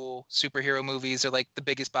become cool. Superhero movies are like the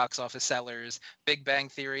biggest box office sellers. Big Bang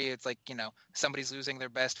Theory, it's like, somebody's losing their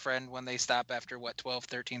best friend when they stop after 12,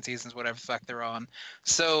 13 seasons, whatever the fuck they're on.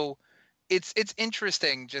 So it's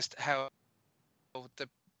interesting just how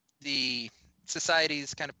the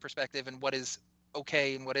society's kind of perspective and what is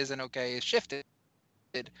okay and what isn't okay is shifted.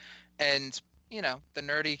 And, the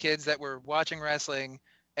nerdy kids that were watching wrestling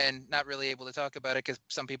and not really able to talk about it because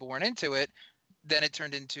some people weren't into it, then it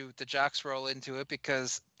turned into the jocks roll into it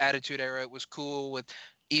because Attitude Era was cool with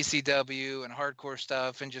ECW and hardcore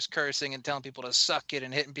stuff and just cursing and telling people to suck it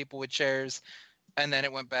and hitting people with chairs. And then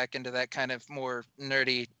it went back into that kind of more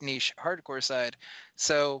nerdy niche hardcore side.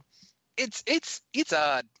 So it's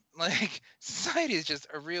odd. Like, society is just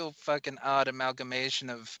a real fucking odd amalgamation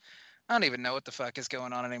of, I don't even know what the fuck is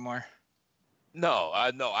going on anymore. No,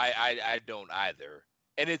 I don't either.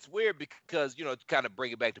 And it's weird because, to kind of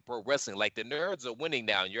bring it back to pro wrestling, like the nerds are winning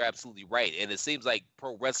now, and you're absolutely right. And it seems like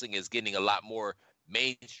pro wrestling is getting a lot more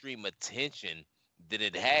mainstream attention than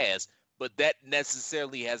it has, but that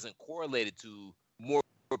necessarily hasn't correlated to more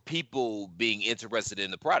people being interested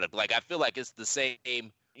in the product. Like, I feel like it's the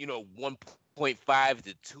same, 1.5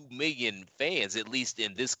 to 2 million fans, at least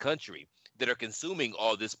in this country, that are consuming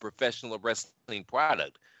all this professional wrestling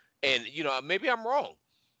product. And, maybe I'm wrong,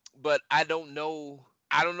 but I don't know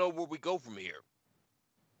where we go from here.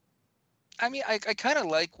 I mean, I kind of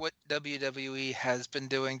like what WWE has been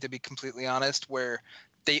doing, to be completely honest, where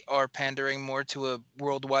they are pandering more to a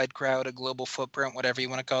worldwide crowd, a global footprint, whatever you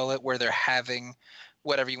want to call it, where they're having,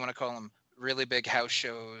 whatever you want to call them, really big house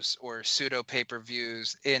shows or pseudo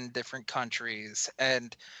pay-per-views in different countries,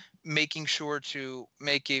 and making sure to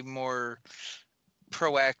make a more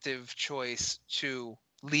proactive choice to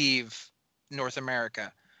leave North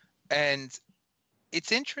America. And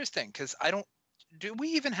it's interesting because do we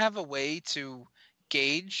even have a way to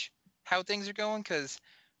gauge how things are going? Because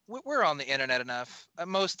we're on the internet enough.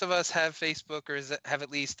 Most of us have Facebook or have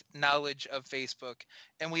at least knowledge of Facebook,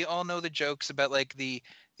 and we all know the jokes about like the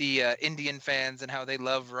Indian fans and how they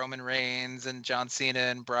love Roman Reigns and John Cena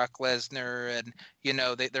and Brock Lesnar, and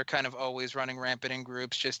they're kind of always running rampant in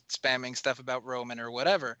groups, just spamming stuff about Roman or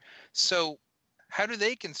whatever. So, how do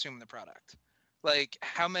they consume the product? Like,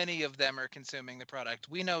 how many of them are consuming the product?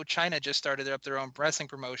 We know China just started up their own wrestling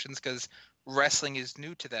promotions because wrestling is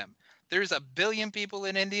new to them. There's 1 billion people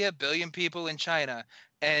in India, 1 billion people in China,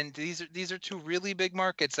 and these are two really big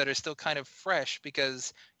markets that are still kind of fresh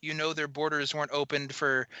because their borders weren't opened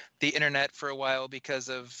for the internet for a while because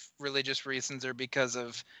of religious reasons or because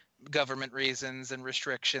of government reasons and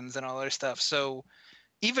restrictions and all that stuff. So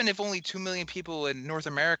even if only 2 million people in North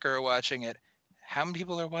America are watching it, how many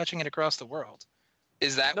people are watching it across the world?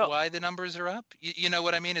 Is that why the numbers are up? You know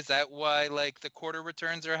what I mean? Is that why like the quarter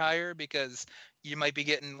returns are higher because you might be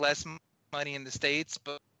getting less money in the States,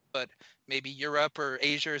 but maybe Europe or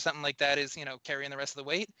Asia or something like that is, carrying the rest of the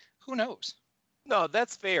weight? Who knows? No,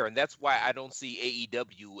 that's fair, and that's why I don't see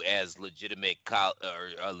AEW as legitimate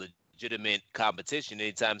legitimate competition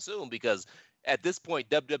anytime soon, because at this point,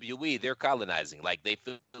 WWE, they're colonizing. Like, they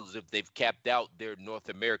feel as if they've capped out their North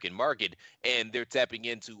American market, and they're tapping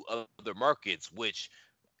into other markets, which,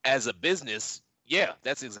 as a business, yeah,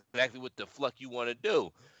 that's exactly what the fuck you want to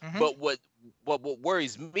do. Mm-hmm. But what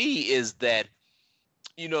worries me is that,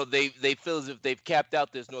 they feel as if they've capped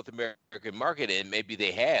out this North American market, and maybe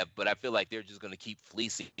they have, but I feel like they're just going to keep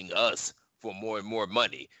fleecing us for more and more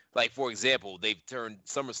money. Like, for example, they've turned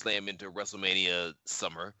SummerSlam into WrestleMania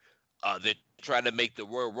Summer. They're trying to make the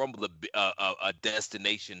Royal Rumble a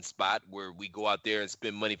destination spot where we go out there and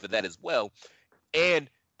spend money for that as well. And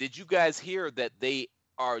did you guys hear that they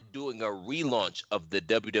are doing a relaunch of the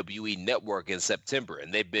WWE Network in September?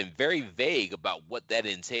 And they've been very vague about what that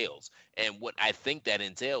entails. And what I think that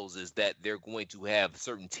entails is that they're going to have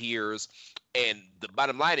certain tiers. And the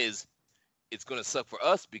bottom line is it's going to suck for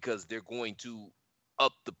us because they're going to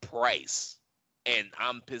up the price. And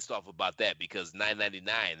I'm pissed off about that because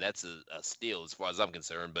 $9.99, that's a steal as far as I'm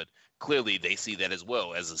concerned. But clearly they see that as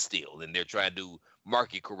well as a steal, and they're trying to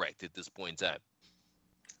market correct at this point in time.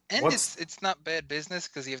 And it's not bad business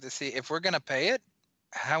because you have to see if we're going to pay it,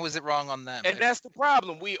 how is it wrong on them? And that's the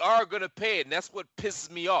problem. We are going to pay it, and that's what pisses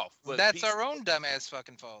me off. But that's our own dumbass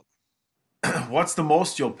fucking fault. What's the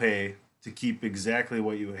most you'll pay to keep exactly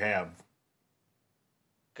what you have?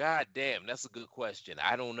 God damn, that's a good question.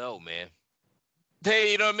 I don't know, man.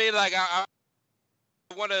 Hey, you know what I mean? Like I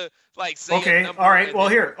want to like say. Okay, all right. Well,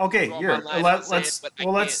 here. Okay, here.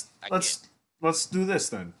 Let's do this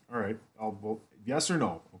then. All right. I'll vote yes or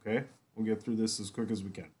no. Okay, we'll get through this as quick as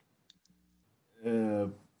we can.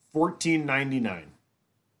 $14.99.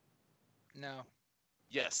 No.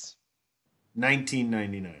 Yes.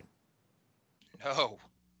 $19.99. No.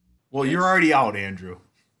 Well, you're already out, Andrew.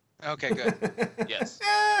 Okay, good. Yes.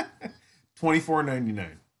 $24.99.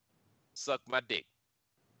 Suck my dick.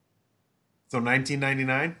 So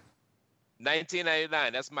 $19.99?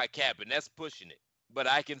 $19.99. That's my cap, and that's pushing it. But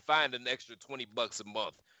I can find an extra $20 a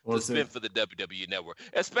month to spend for the WWE Network,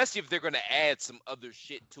 especially if they're going to add some other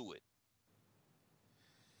shit to it.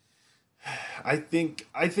 I think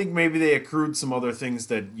maybe they accrued some other things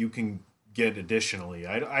that you can get additionally.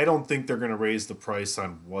 I don't think they're going to raise the price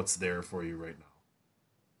on what's there for you right now.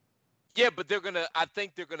 Yeah, but I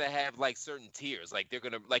think they're gonna have like certain tiers. Like they're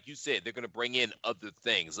gonna, like you said, they're gonna bring in other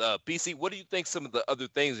things. PC, what do you think some of the other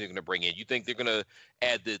things they're gonna bring in? You think they're gonna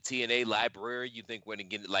add the TNA library? You think we're gonna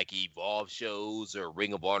get like Evolve shows or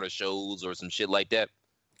Ring of Honor shows or some shit like that?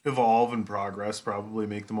 Evolve and Progress probably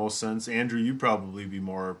make the most sense. Andrew, you'd probably be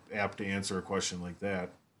more apt to answer a question like that.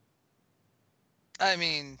 I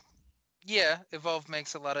mean, yeah, Evolve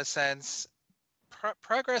makes a lot of sense.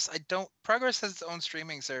 Progress has its own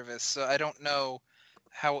streaming service, so I don't know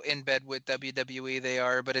how in bed with WWE they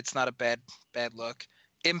are, but it's not a bad look.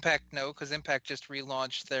 Impact, no, because Impact just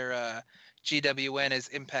relaunched their GWN as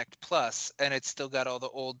Impact Plus, and it's still got all the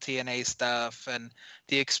old TNA stuff and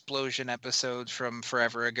the Explosion episodes from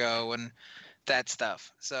forever ago and that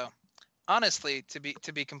stuff. So honestly, to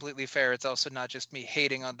be completely fair, it's also not just me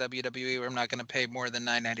hating on WWE where I'm not going to pay more than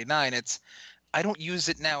 $9.99. It's I don't use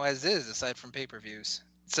it now as is, aside from pay-per-views.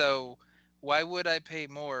 So why would I pay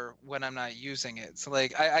more when I'm not using it? So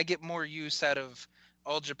like I get more use out of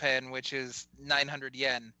All Japan, which is 900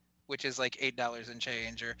 yen, which is like $8 and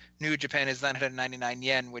change, or New Japan is 999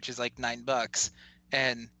 yen, which is like $9,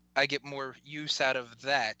 and I get more use out of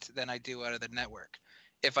that than I do out of the network.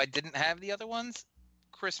 If I didn't have the other ones,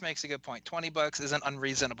 Chris makes a good point. $20 isn't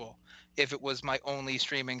unreasonable if it was my only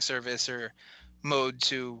streaming service or mode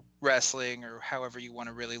to wrestling or however you want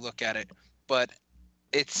to really look at it. But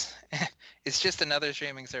it's just another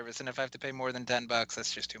streaming service, and if I have to pay more than $10,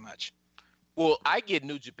 that's just too much. Well, I get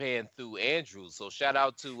New Japan through Andrew, so shout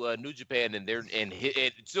out to New Japan and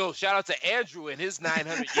so shout out to Andrew and his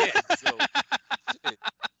 900 yen. So.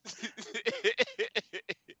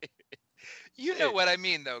 You know what I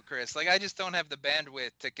mean, though, Chris. Like, I just don't have the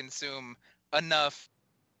bandwidth to consume enough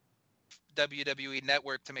WWE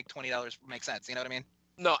Network to make $20 make sense. You know what I mean?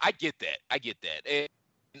 No, I get that. And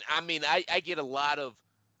I mean, I get a lot of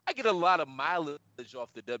mileage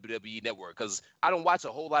off the WWE Network because I don't watch a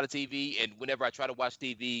whole lot of TV, and whenever I try to watch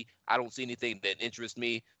TV, I don't see anything that interests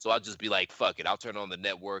me. So I'll just be like, fuck it, I'll turn on the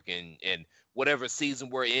network, and whatever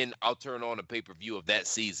season we're in, I'll turn on a pay-per-view of that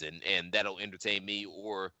season, and that'll entertain me,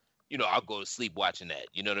 or I'll go to sleep watching that.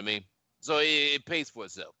 You know what I mean? So it pays for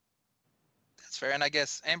itself. That's fair, and I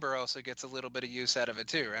guess Amber also gets a little bit of use out of it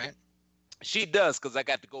too, right? She does, because I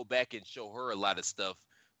got to go back and show her a lot of stuff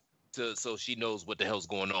so she knows what the hell's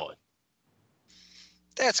going on.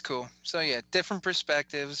 That's cool. So yeah, different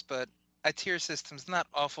perspectives, but a tier system's not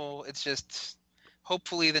awful. It's just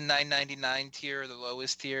hopefully the $9.99 tier or the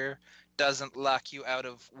lowest tier doesn't lock you out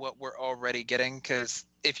of what we're already getting, because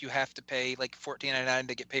if you have to pay like $14.99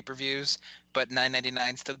 to get pay-per-views, but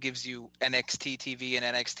 $9.99 still gives you NXT TV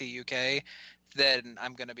and NXT UK, then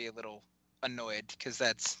I'm going to be a little annoyed, because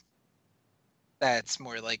that's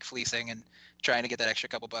more like fleecing and trying to get that extra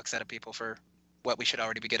couple bucks out of people for what we should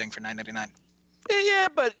already be getting for $9.99. Yeah,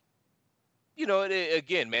 but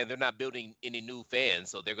again, man, they're not building any new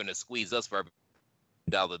fans, so they're going to squeeze us for every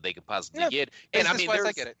dollar they could possibly get. And I mean,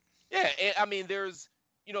 I get it. Yeah, and I mean, there's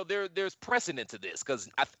precedent to this, because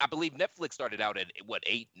I believe Netflix started out at what,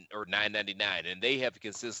 $8 or $9.99, and they have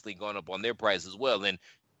consistently gone up on their price as well. And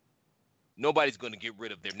nobody's going to get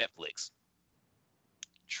rid of their Netflix.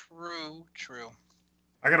 True.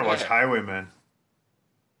 I gotta watch Highwaymen.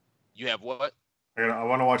 You have what? I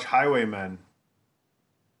want to watch Highwaymen.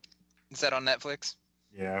 Is that on Netflix?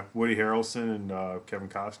 Yeah, Woody Harrelson and Kevin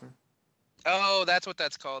Costner. Oh, that's what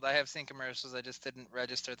that's called. I have seen commercials. I just didn't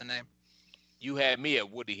register the name. You had me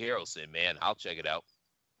at Woody Harrelson, man. I'll check it out.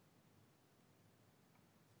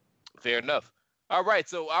 Fair enough. All right,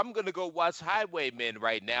 so I'm going to go watch Highwaymen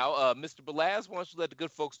right now. Mr. Belaz, why don't you let the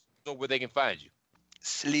good folks know where they can find you?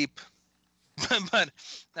 Sleep. But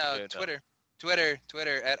no, Twitter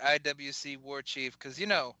at IWC War Chief, because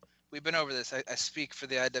we've been over this. I speak for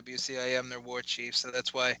the IWC. I am their war chief, so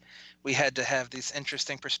that's why we had to have these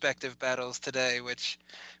interesting perspective battles today, which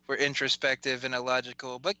were introspective and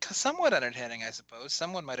illogical, but somewhat entertaining, I suppose.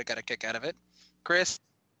 Someone might have got a kick out of it. Chris,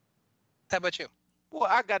 how about you? Well,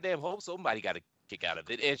 I goddamn hope somebody got a kick out of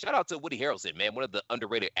it. And shout out to Woody Harrelson, man, one of the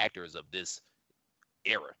underrated actors of this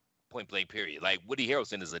era, point blank period. Like, Woody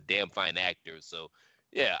Harrelson is a damn fine actor. So,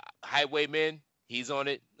 yeah, Highwaymen. He's on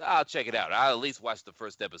it. I'll check it out. I'll at least watch the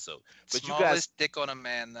first episode. But Smallest you guys, dick on a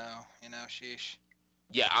man, though. Sheesh.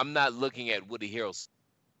 Yeah, I'm not looking at Woody Harrelson's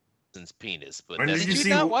penis. But did you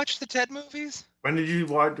not watch the Ted movies? When did you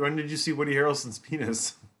see Woody Harrelson's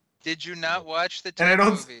penis? Did you not watch the Ted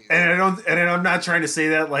movies? And I'm not trying to say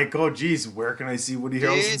that like, oh geez, where can I see Woody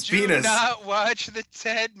Harrelson's penis? Did you not watch the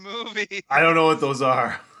Ted movie? I don't know what those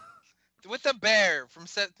are. With the bear from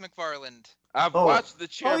Seth MacFarlane. I've watched the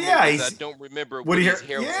chair movies. I don't remember Woody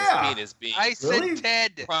Harrelson's penis being. I said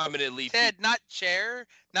Ted. Prominently. Ted, not chair,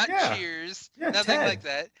 not Cheers, nothing Ted. like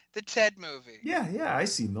that. The Ted movie. Yeah, I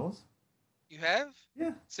seen those. You have?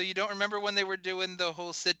 Yeah. So you don't remember when they were doing the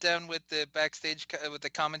whole sit down with the backstage with the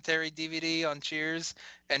commentary DVD on Cheers,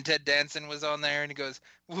 and Ted Danson was on there, and he goes,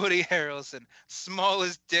 Woody Harrelson,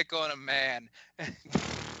 smallest dick on a man.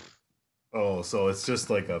 Oh, so it's just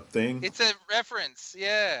like a thing? It's a reference,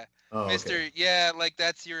 yeah. Oh, Mr. Okay. Yeah, like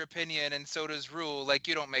that's your opinion, and so does Rule. Like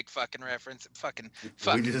you don't make fucking reference. Fuck you,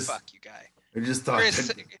 guy. I just thought.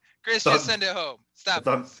 Chris, just send it home. Stop.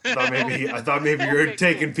 I thought maybe you were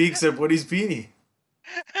taking peeks at Woody's peenie.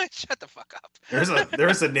 Shut the fuck up.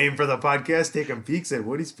 There's a name for the podcast. Taking peeks at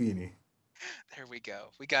Woody's peenie. There we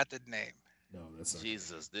go. We got the name. No, that's not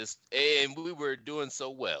Jesus. And we were doing so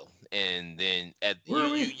well, and then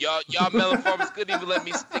y'all mellow farmers couldn't even let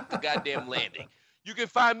me stick the goddamn landing. You can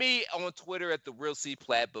find me on Twitter at The Real C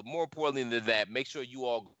Platt, but more importantly than that, make sure you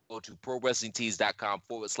all go to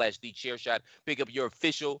ProWrestlingTees.com/TheChairShot. Pick up your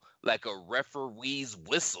official, like a referee's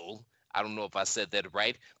whistle. I don't know if I said that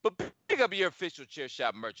right, but pick up your official Chair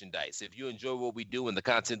Shot merchandise. If you enjoy what we do and the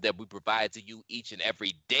content that we provide to you each and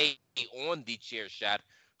every day on The Chair Shot,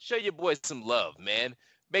 show your boys some love, man.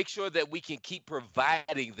 Make sure that we can keep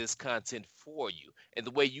providing this content for you. And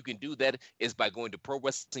the way you can do that is by going to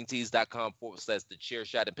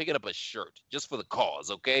prowrestlingtees.com/thechairshot and picking up a shirt just for the cause,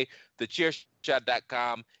 okay?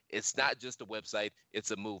 Thechairshot.com. It's not just a website,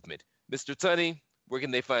 it's a movement. Mr. Tunney, where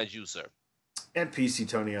can they find you, sir? At PC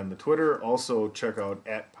Tony on the Twitter. Also check out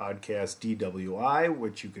at Podcast DWI,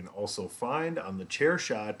 which you can also find on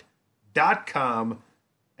thechairshot.com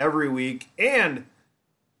every week. And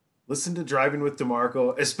listen to Driving with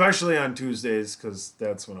DeMarco, especially on Tuesdays, because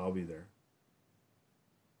that's when I'll be there.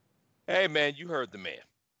 Hey, man, you heard the man.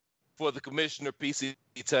 For the Commissioner, PC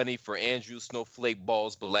Tunney, for Andrew Snowflake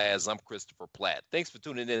Balls Belaz, I'm Christopher Platt. Thanks for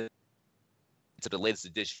tuning in to the latest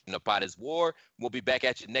edition of Pot is War. We'll be back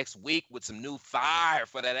at you next week with some new fire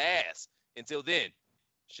for that ass. Until then,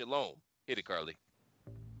 shalom. Hit it, Carly.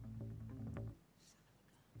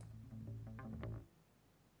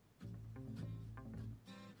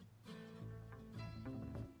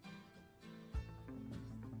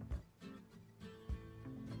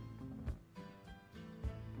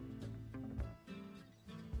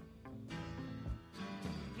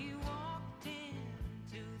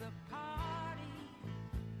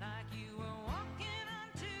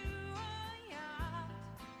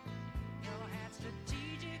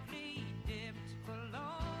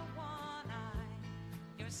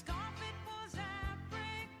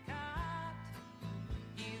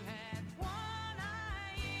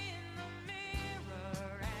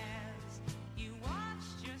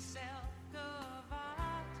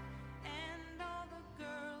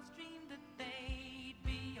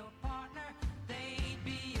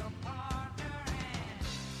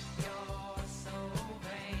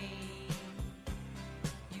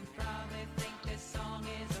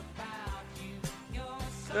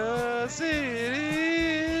 Yes, it is.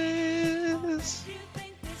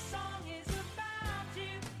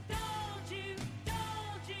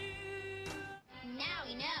 Now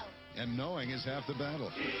we know. And knowing is half the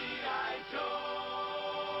battle.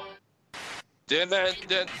 Dun, dun,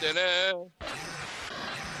 dun, dun, dun.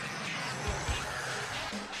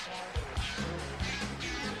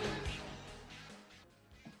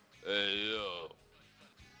 Hey, yo.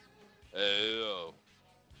 Hey, yo.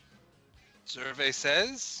 Survey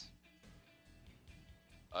says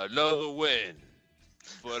another win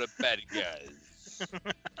for the bad guys.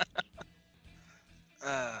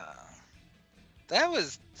 That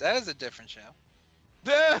was a different show.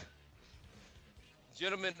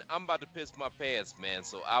 Gentlemen, I'm about to piss my pants, man,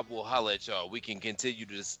 so I will holler at y'all. We can continue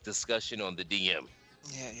this discussion on the DM.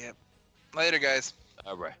 Yeah. Later, guys.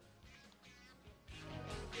 All right.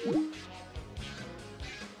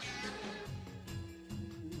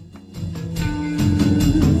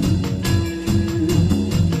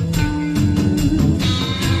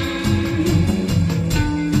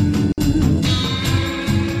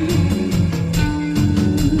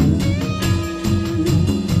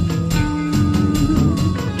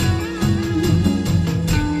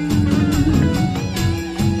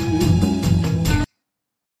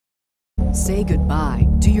 Say goodbye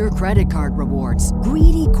to your credit card rewards.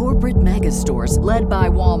 Greedy corporate mega stores, led by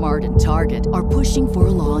Walmart and Target, are pushing for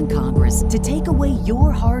a law in Congress to take away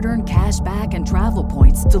your hard-earned cash back and travel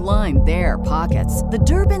points to line their pockets. The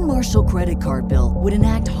Durbin-Marshall credit card bill would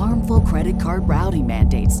enact harmful credit card routing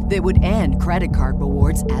mandates that would end credit card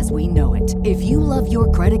rewards as we know it. If you love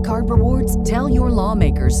your credit card rewards, tell your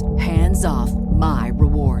lawmakers, hands off my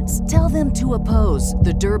rewards. Tell them to oppose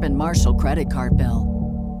the Durbin-Marshall credit card bill.